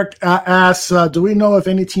 Eric asks, do we know if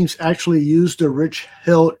any teams actually use the Rich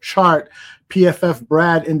Hill chart? PFF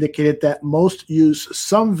Brad indicated that most use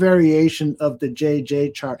some variation of the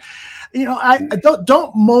JJ chart. I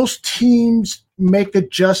don't most teams make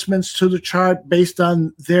adjustments to the chart based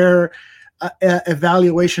on their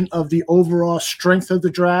evaluation of the overall strength of the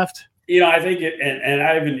draft? I think and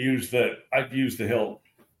I've used the Hill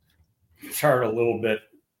chart a little bit.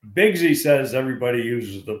 Bigsy says everybody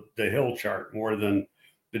uses the Hill chart more than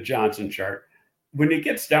the Johnson chart. When it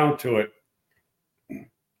gets down to it,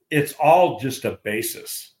 it's all just a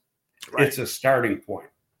basis. Right. It's a starting point.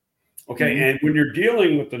 Okay. Mm-hmm. And when you're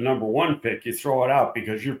dealing with the number one pick, you throw it out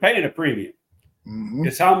because you're paying a premium. Mm-hmm.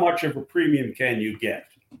 It's how much of a premium can you get?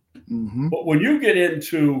 Mm-hmm. But when you get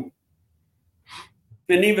into,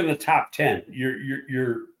 and even the top 10,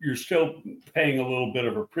 you're still paying a little bit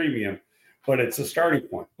of a premium, but it's a starting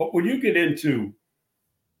point. But when you get into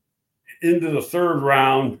the third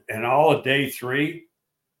round and all of day 3,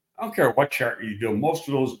 I don't care what chart you do. Most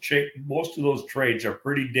of those trades are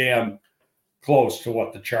pretty damn close to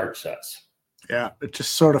what the chart says. Yeah, it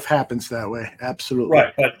just sort of happens that way. Absolutely.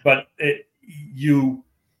 Right, but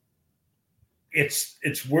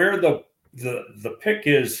it's where the pick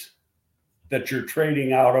is that you're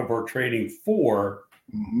trading out of or trading for.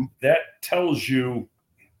 Mm-hmm. That tells you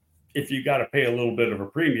if you got to pay a little bit of a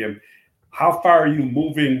premium. How far are you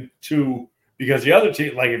moving to? Because the other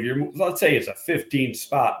team, like if let's say it's a 15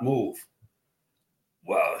 spot move.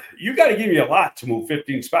 Well, you got to give me a lot to move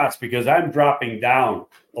 15 spots because I'm dropping down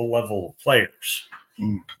a level of players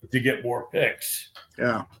to get more picks.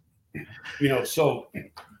 Yeah. So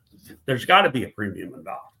there's got to be a premium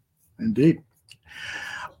involved. Indeed.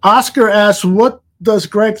 Oscar asks, what does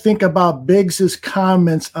Greg think about Biggs'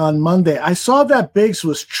 comments on Monday? I saw that Biggs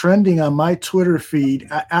was trending on my Twitter feed.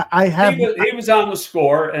 He was on the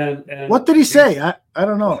score, and what did he say? I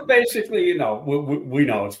don't know. Basically, we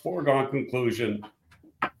know it's foregone conclusion.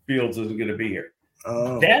 Fields isn't going to be here.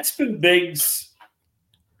 Oh. That's been Biggs'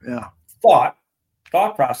 thought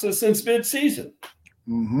process since midseason.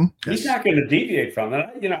 Mm-hmm. He's not going to deviate from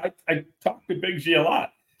that. I talk to Biggsy a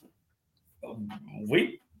lot.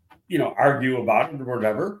 We argue about it or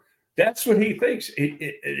whatever. That's what he thinks.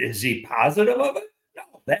 Is he positive of it?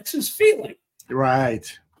 No, that's his feeling.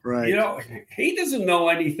 Right. He doesn't know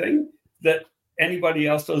anything that anybody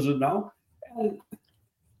else doesn't know. And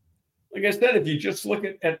like I said, if you just look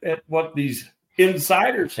at what these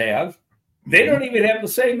insiders have, they don't even have the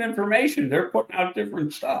same information. They're putting out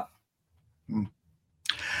different stuff.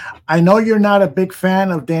 I know you're not a big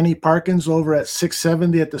fan of Danny Parkins over at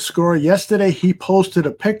 670 at the Score. Yesterday, he posted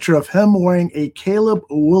a picture of him wearing a Caleb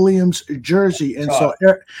Williams jersey. And so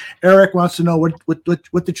Eric wants to know,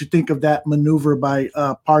 what did you think of that maneuver by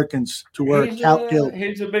Parkins to wear Caleb?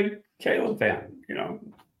 He's a big Caleb fan.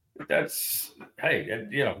 That's,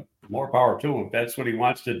 more power to him. If that's what he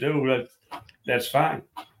wants to do, that's fine.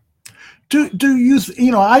 Do you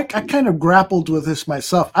I kind of grappled with this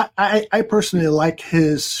myself. I personally like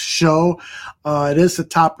his show. It is the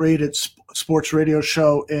top rated sports radio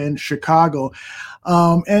show in Chicago.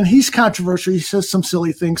 And he's controversial. He says some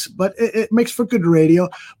silly things, but it makes for good radio.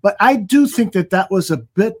 But I do think that was a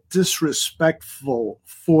bit disrespectful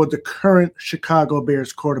for the current Chicago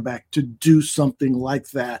Bears quarterback to do something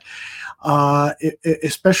like that,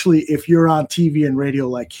 especially if you're on TV and radio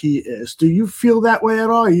like he is. Do you feel that way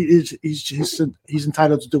at all? He's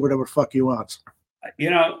entitled to do whatever the fuck he wants.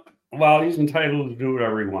 Well, he's entitled to do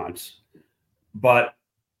whatever he wants. But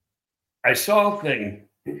I saw a thing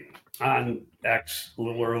on X a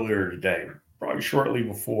little earlier today, probably shortly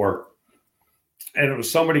before, and it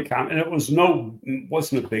was somebody and it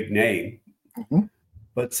wasn't a big name,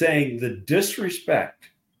 but saying the disrespect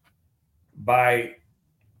by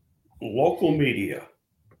local media,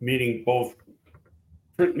 meaning both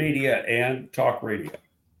print media and talk radio,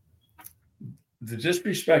 the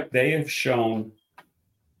disrespect they have shown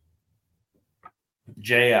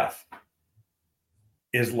JF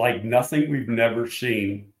is like nothing we've never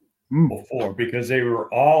seen before, because they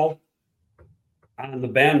were all on the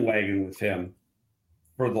bandwagon with him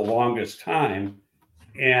for the longest time.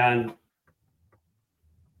 And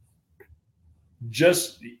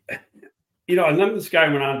just, and then this guy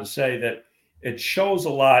went on to say that it shows a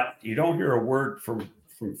lot. You don't hear a word from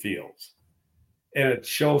Fields, and it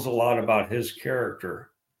shows a lot about his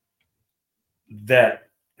character that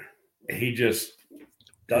he just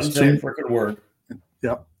doesn't say a freaking word.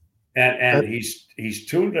 Yep. And he's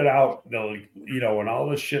tuned it out. When all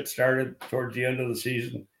this shit started towards the end of the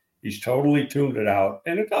season, he's totally tuned it out.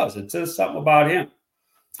 And it does. It says something about him.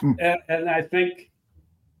 And I think,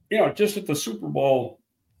 just at the Super Bowl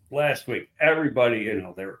last week, everybody,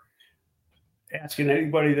 they're asking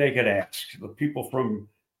anybody they could ask. The people from,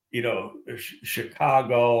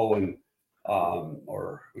 Chicago and,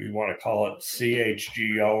 or we want to call it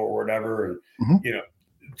CHGO or whatever, and,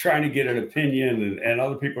 trying to get an opinion, and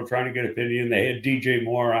other people trying to get an opinion. They had DJ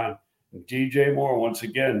Moore on. DJ Moore, once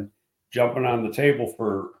again, jumping on the table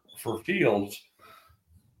for Fields.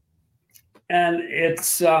 And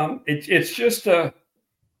it's just an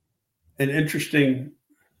interesting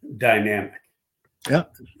dynamic. Yeah,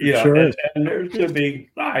 sure is. And there's going to be,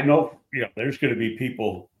 I know, there's going to be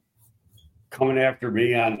people coming after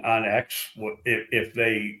me on X if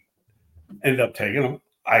they end up taking them.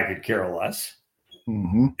 I could care less.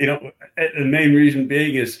 Mm-hmm. The main reason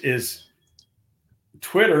being is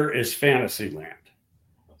Twitter is fantasy land.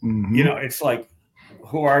 Mm-hmm. It's like,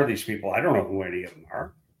 who are these people? I don't know who any of them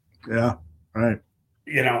are. Yeah, right.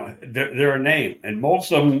 They're a name, and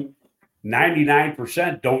most of them,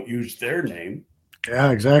 99% don't use their name.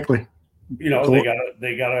 Yeah, exactly. Cool.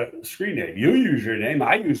 they got a screen name. You use your name.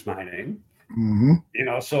 I use my name.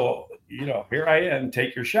 Mm-hmm. So here I am.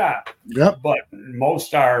 Take your shot. Yep. But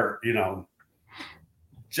most are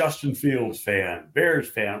Justin Fields fan, Bears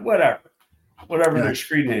fan, whatever their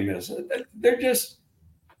screen name is. They're just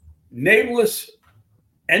nameless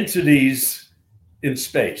entities in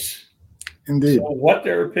space. Indeed. So what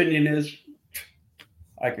their opinion is,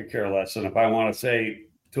 I could care less. And if I want to say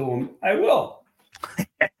to them, I will.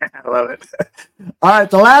 I love it. All right,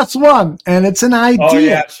 the last one, and it's an idea. Oh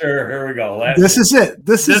yeah, sure. Here we go. This is it.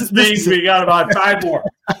 This means we got about 5 more.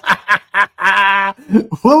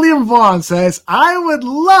 William Vaughn says, I would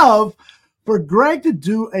love for Greg to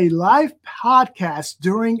do a live podcast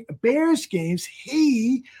during Bears games.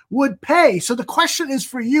 He would pay. So the question is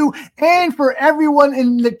for you and for everyone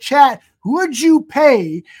in the chat. Would you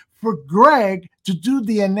pay for Greg to do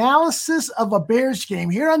the analysis of a Bears game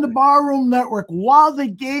here on the Barroom Network while the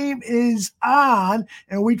game is on,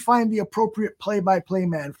 and we'd find the appropriate play-by-play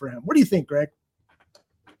man for him? What do you think, Greg?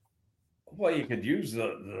 Well, you could use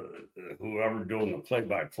the whoever doing the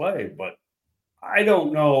play-by-play, but I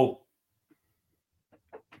don't know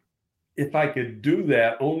if I could do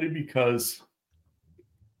that, only because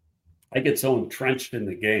I get so entrenched in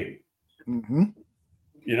the game. Mm-hmm.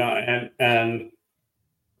 And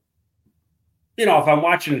if I'm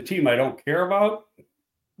watching a team I don't care about,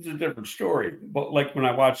 it's a different story. But like when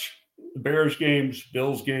I watch the Bears games,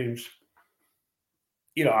 Bills games,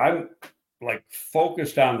 I'm like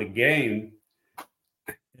focused on the game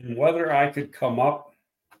and whether I could come up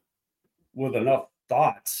with enough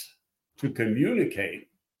thoughts to communicate.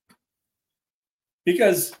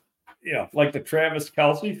 Because, like the Travis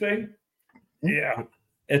Kelce thing, yeah,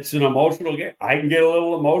 it's an emotional game. I can get a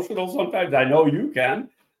little emotional sometimes. I know you can.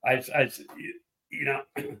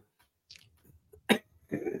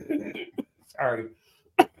 Sorry.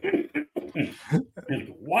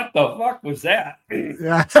 What the fuck was that?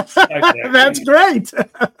 Yeah, that's great.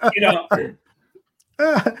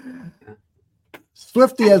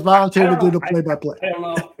 Swifty has volunteered to do the play-by-play. I don't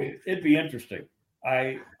know. It'd be interesting.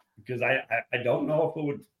 Because I don't know if it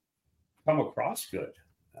would come across good.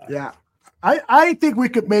 Yeah. I think we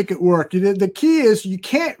could make it work. The key is you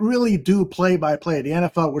can't really do play-by-play. The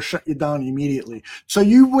NFL will shut you down immediately. So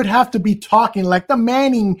you would have to be talking like the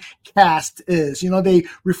Manning cast is. They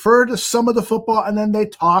refer to some of the football and then they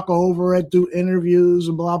talk over it, do interviews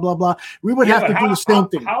and blah, blah, blah. We would have to do the same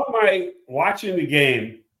thing. How am I watching the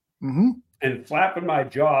game and flapping my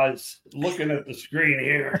jaws, looking at the screen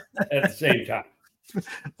here at the same time?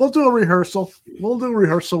 We'll do a rehearsal.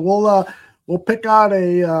 We'll pick out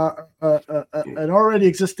an already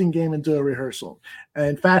existing game and do a rehearsal.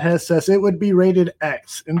 And Fathead says it would be rated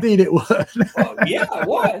X. Indeed, it would. Well, yeah, it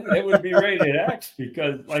would. It would be rated X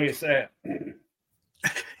because, like I said,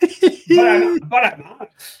 but I'm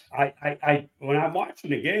honest. I when I'm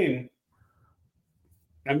watching the game,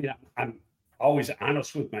 I'm always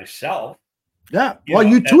honest with myself. Yeah.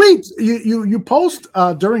 You tweet, you post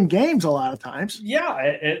during games a lot of times. Yeah,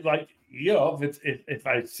 if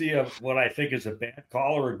I see what I think is a bad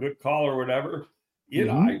call or a good call or whatever,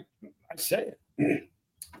 I say it.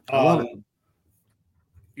 I love it.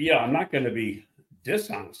 Yeah, I'm not going to be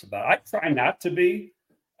dishonest about it. I try not to be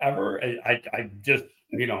ever. I just,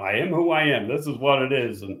 I am who I am. This is what it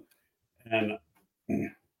is, and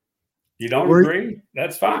you don't agree,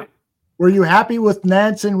 that's fine. Were you happy with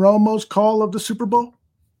Nance and Romo's call of the Super Bowl?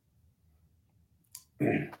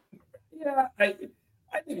 Yeah, I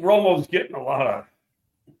think Romo's getting a lot of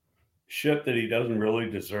shit that he doesn't really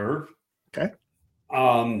deserve. Okay.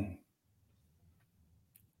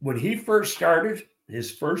 When he first started,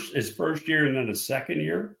 his first year and then his second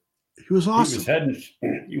year, He was awesome.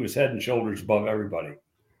 He was head and shoulders above everybody.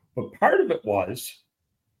 But part of it was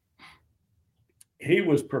he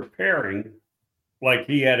was preparing like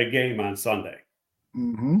he had a game on Sunday.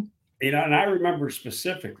 Mm-hmm. You know, and I remember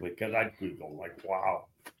specifically because I'd be going like, wow.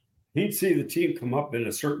 He'd see the team come up in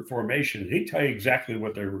a certain formation. He'd tell you exactly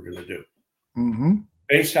what they were going to do. Mm-hmm.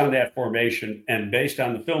 Based on that formation and based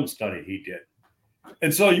on the film study he did.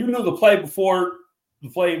 And so you knew the play before the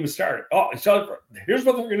play even started. Oh, so here's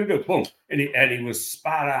what they're going to do. Boom. And he was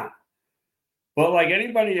spot on. But like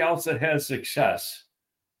anybody else that has success,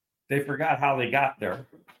 they forgot how they got there.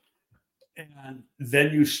 And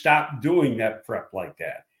then you stop doing that prep like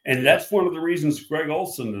that. And that's one of the reasons Greg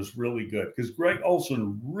Olson is really good, because Greg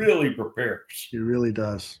Olson really prepares. He really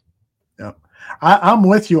does. Yep. I'm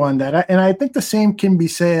with you on that. And I think the same can be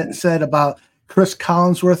said about Chris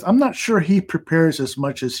Collinsworth. I'm not sure he prepares as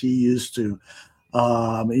much as he used to.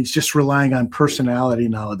 He's just relying on personality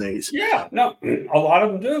nowadays. Yeah, no, a lot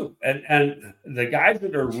of them do. And the guys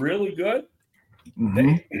that are really good,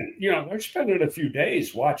 they, they're spending a few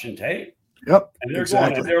days watching tape. Yep. And they're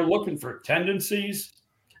they're looking for tendencies.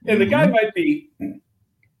 And the guy might be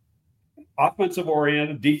offensive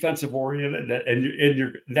oriented, defensive oriented,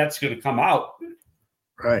 and that's going to come out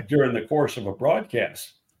right during the course of a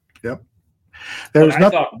broadcast. Yep. I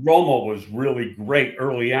thought Romo was really great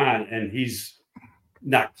early on, and he's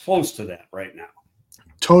not close to that right now.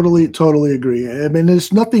 Totally agree. I mean,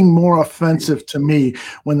 there's nothing more offensive to me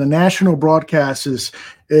when the national broadcast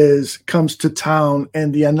comes to town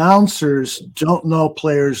and the announcers don't know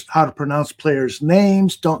players, how to pronounce players'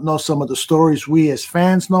 names, don't know some of the stories we as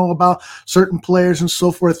fans know about certain players and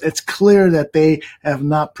so forth. It's clear that they have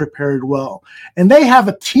not prepared well. And they have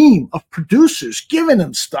a team of producers giving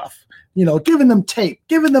them stuff, giving them tape,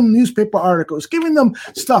 giving them newspaper articles, giving them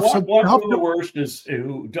stuff. One of the worst is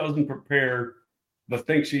who doesn't prepare but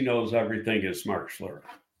thinks he knows everything is Mark Schlereth.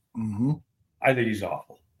 Mm-hmm. I think he's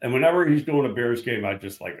awful. And whenever he's doing a Bears game, I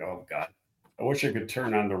just like, oh, God, I wish I could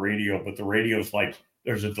turn on the radio, but the radio's like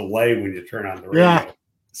there's a delay when you turn on the radio. Yeah,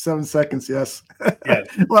 7 seconds, yes. Yeah.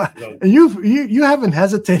 Well, and you haven't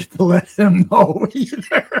hesitated to let him know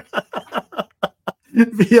either.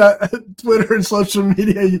 Via Twitter and social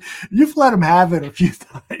media, you've let him have it a few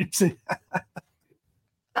times.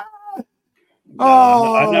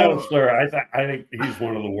 I'm not a slur. I think he's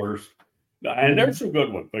one of the worst. And there's some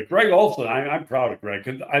good ones. But Greg Olson, I'm proud of Greg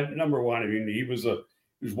because number one, I mean, he was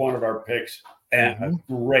one of our picks and a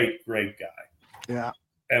great guy. Yeah.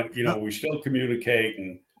 And we still communicate,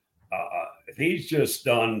 and he's just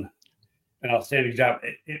done an outstanding job.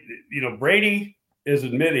 Brady is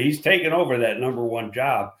admitted he's taken over that number one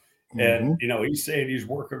job, and he's saying he's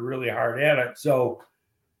working really hard at it. So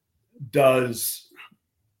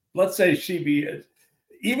let's say CB,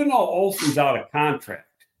 even though Olson's out of contract.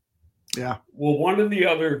 Yeah. Well, one of the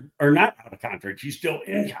other, or not out of contract, he's still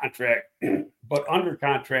in contract, but under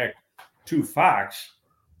contract to Fox.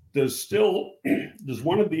 Does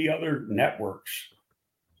one of the other networks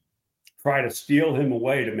try to steal him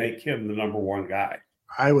away to make him the number one guy?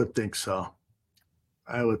 I would think so.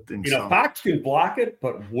 Fox can block it,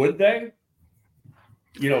 but would they?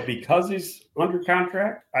 Because he's under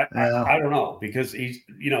contract, I don't know, because he's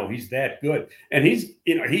that good, and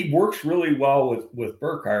he works really well with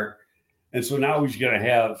Burkhardt, and so now he's going to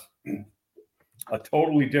have a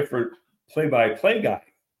totally different play-by-play guy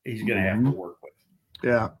he's going to have to work with.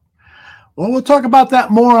 Yeah. Well, we'll talk about that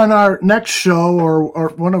more on our next show or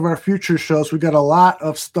one of our future shows. We got a lot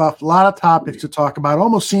of stuff, a lot of topics to talk about. It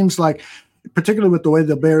almost seems like, particularly with the way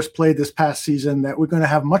the Bears played this past season, that we're going to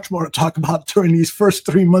have much more to talk about during these first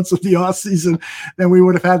 3 months of the offseason than we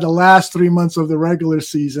would have had the last 3 months of the regular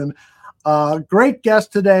season. Great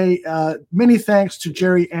guest today. Many thanks to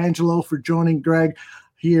Jerry Angelo for joining Greg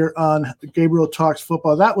here on Gabriel Talks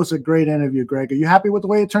Football. That was a great interview, Greg. Are you happy with the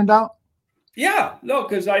way it turned out? Yeah, no,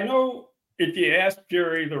 because I know if you ask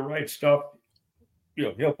Jerry the right stuff,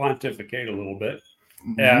 he'll pontificate a little bit.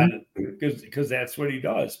 And because that's what he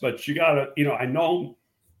does. But you got to, I know him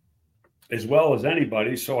as well as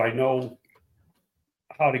anybody, so I know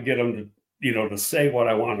how to get him to, to say what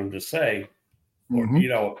I want him to say, or,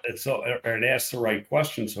 and ask the right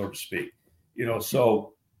question, so to speak,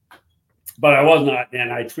 so, but I was not,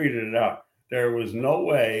 and I tweeted it out. There was no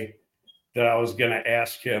way that I was going to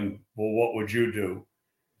ask him, well, what would you do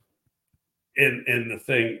in the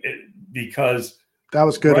thing? Because that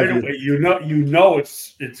was good. Right away,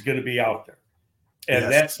 it's going to be out there,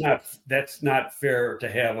 and that's not fair to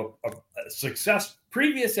have a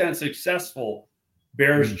previous and successful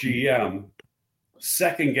Bears GM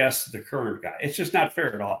second guess the current guy. It's just not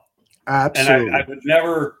fair at all. Absolutely, and I would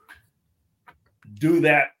never do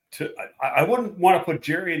that I wouldn't want to put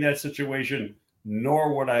Jerry in that situation,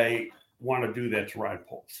 nor would I want to do that to Ryan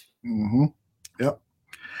Poles. Mm-hmm. Yep.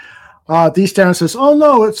 D. Stan says, "Oh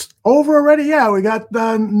no, it's over already." Yeah, we got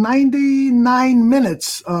 99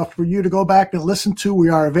 minutes for you to go back and listen to. We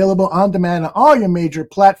are available on demand on all your major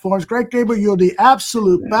platforms. Greg Gabriel, you're the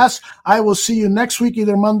absolute best. I will see you next week,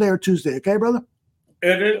 either Monday or Tuesday. Okay, brother?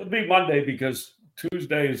 And it'll be Monday because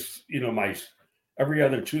Tuesdays, my every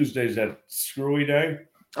other Tuesday's that screwy day.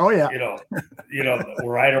 Oh yeah.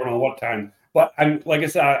 Where I don't know what time. But I'm like I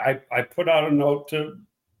said, I put out a note to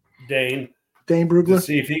Dane Brugler, to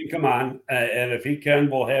see if he can come on, and if he can,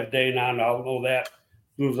 we'll have Dane on. I'll know that as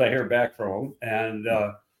soon as I hear back from him, and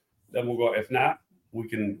then we'll go. If not, we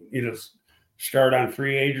can start on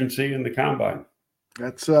free agency and the combine.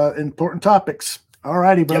 That's important topics. All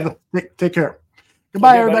righty, brother. Yeah. Take care.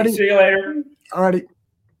 Goodbye, everybody. See you later. All righty.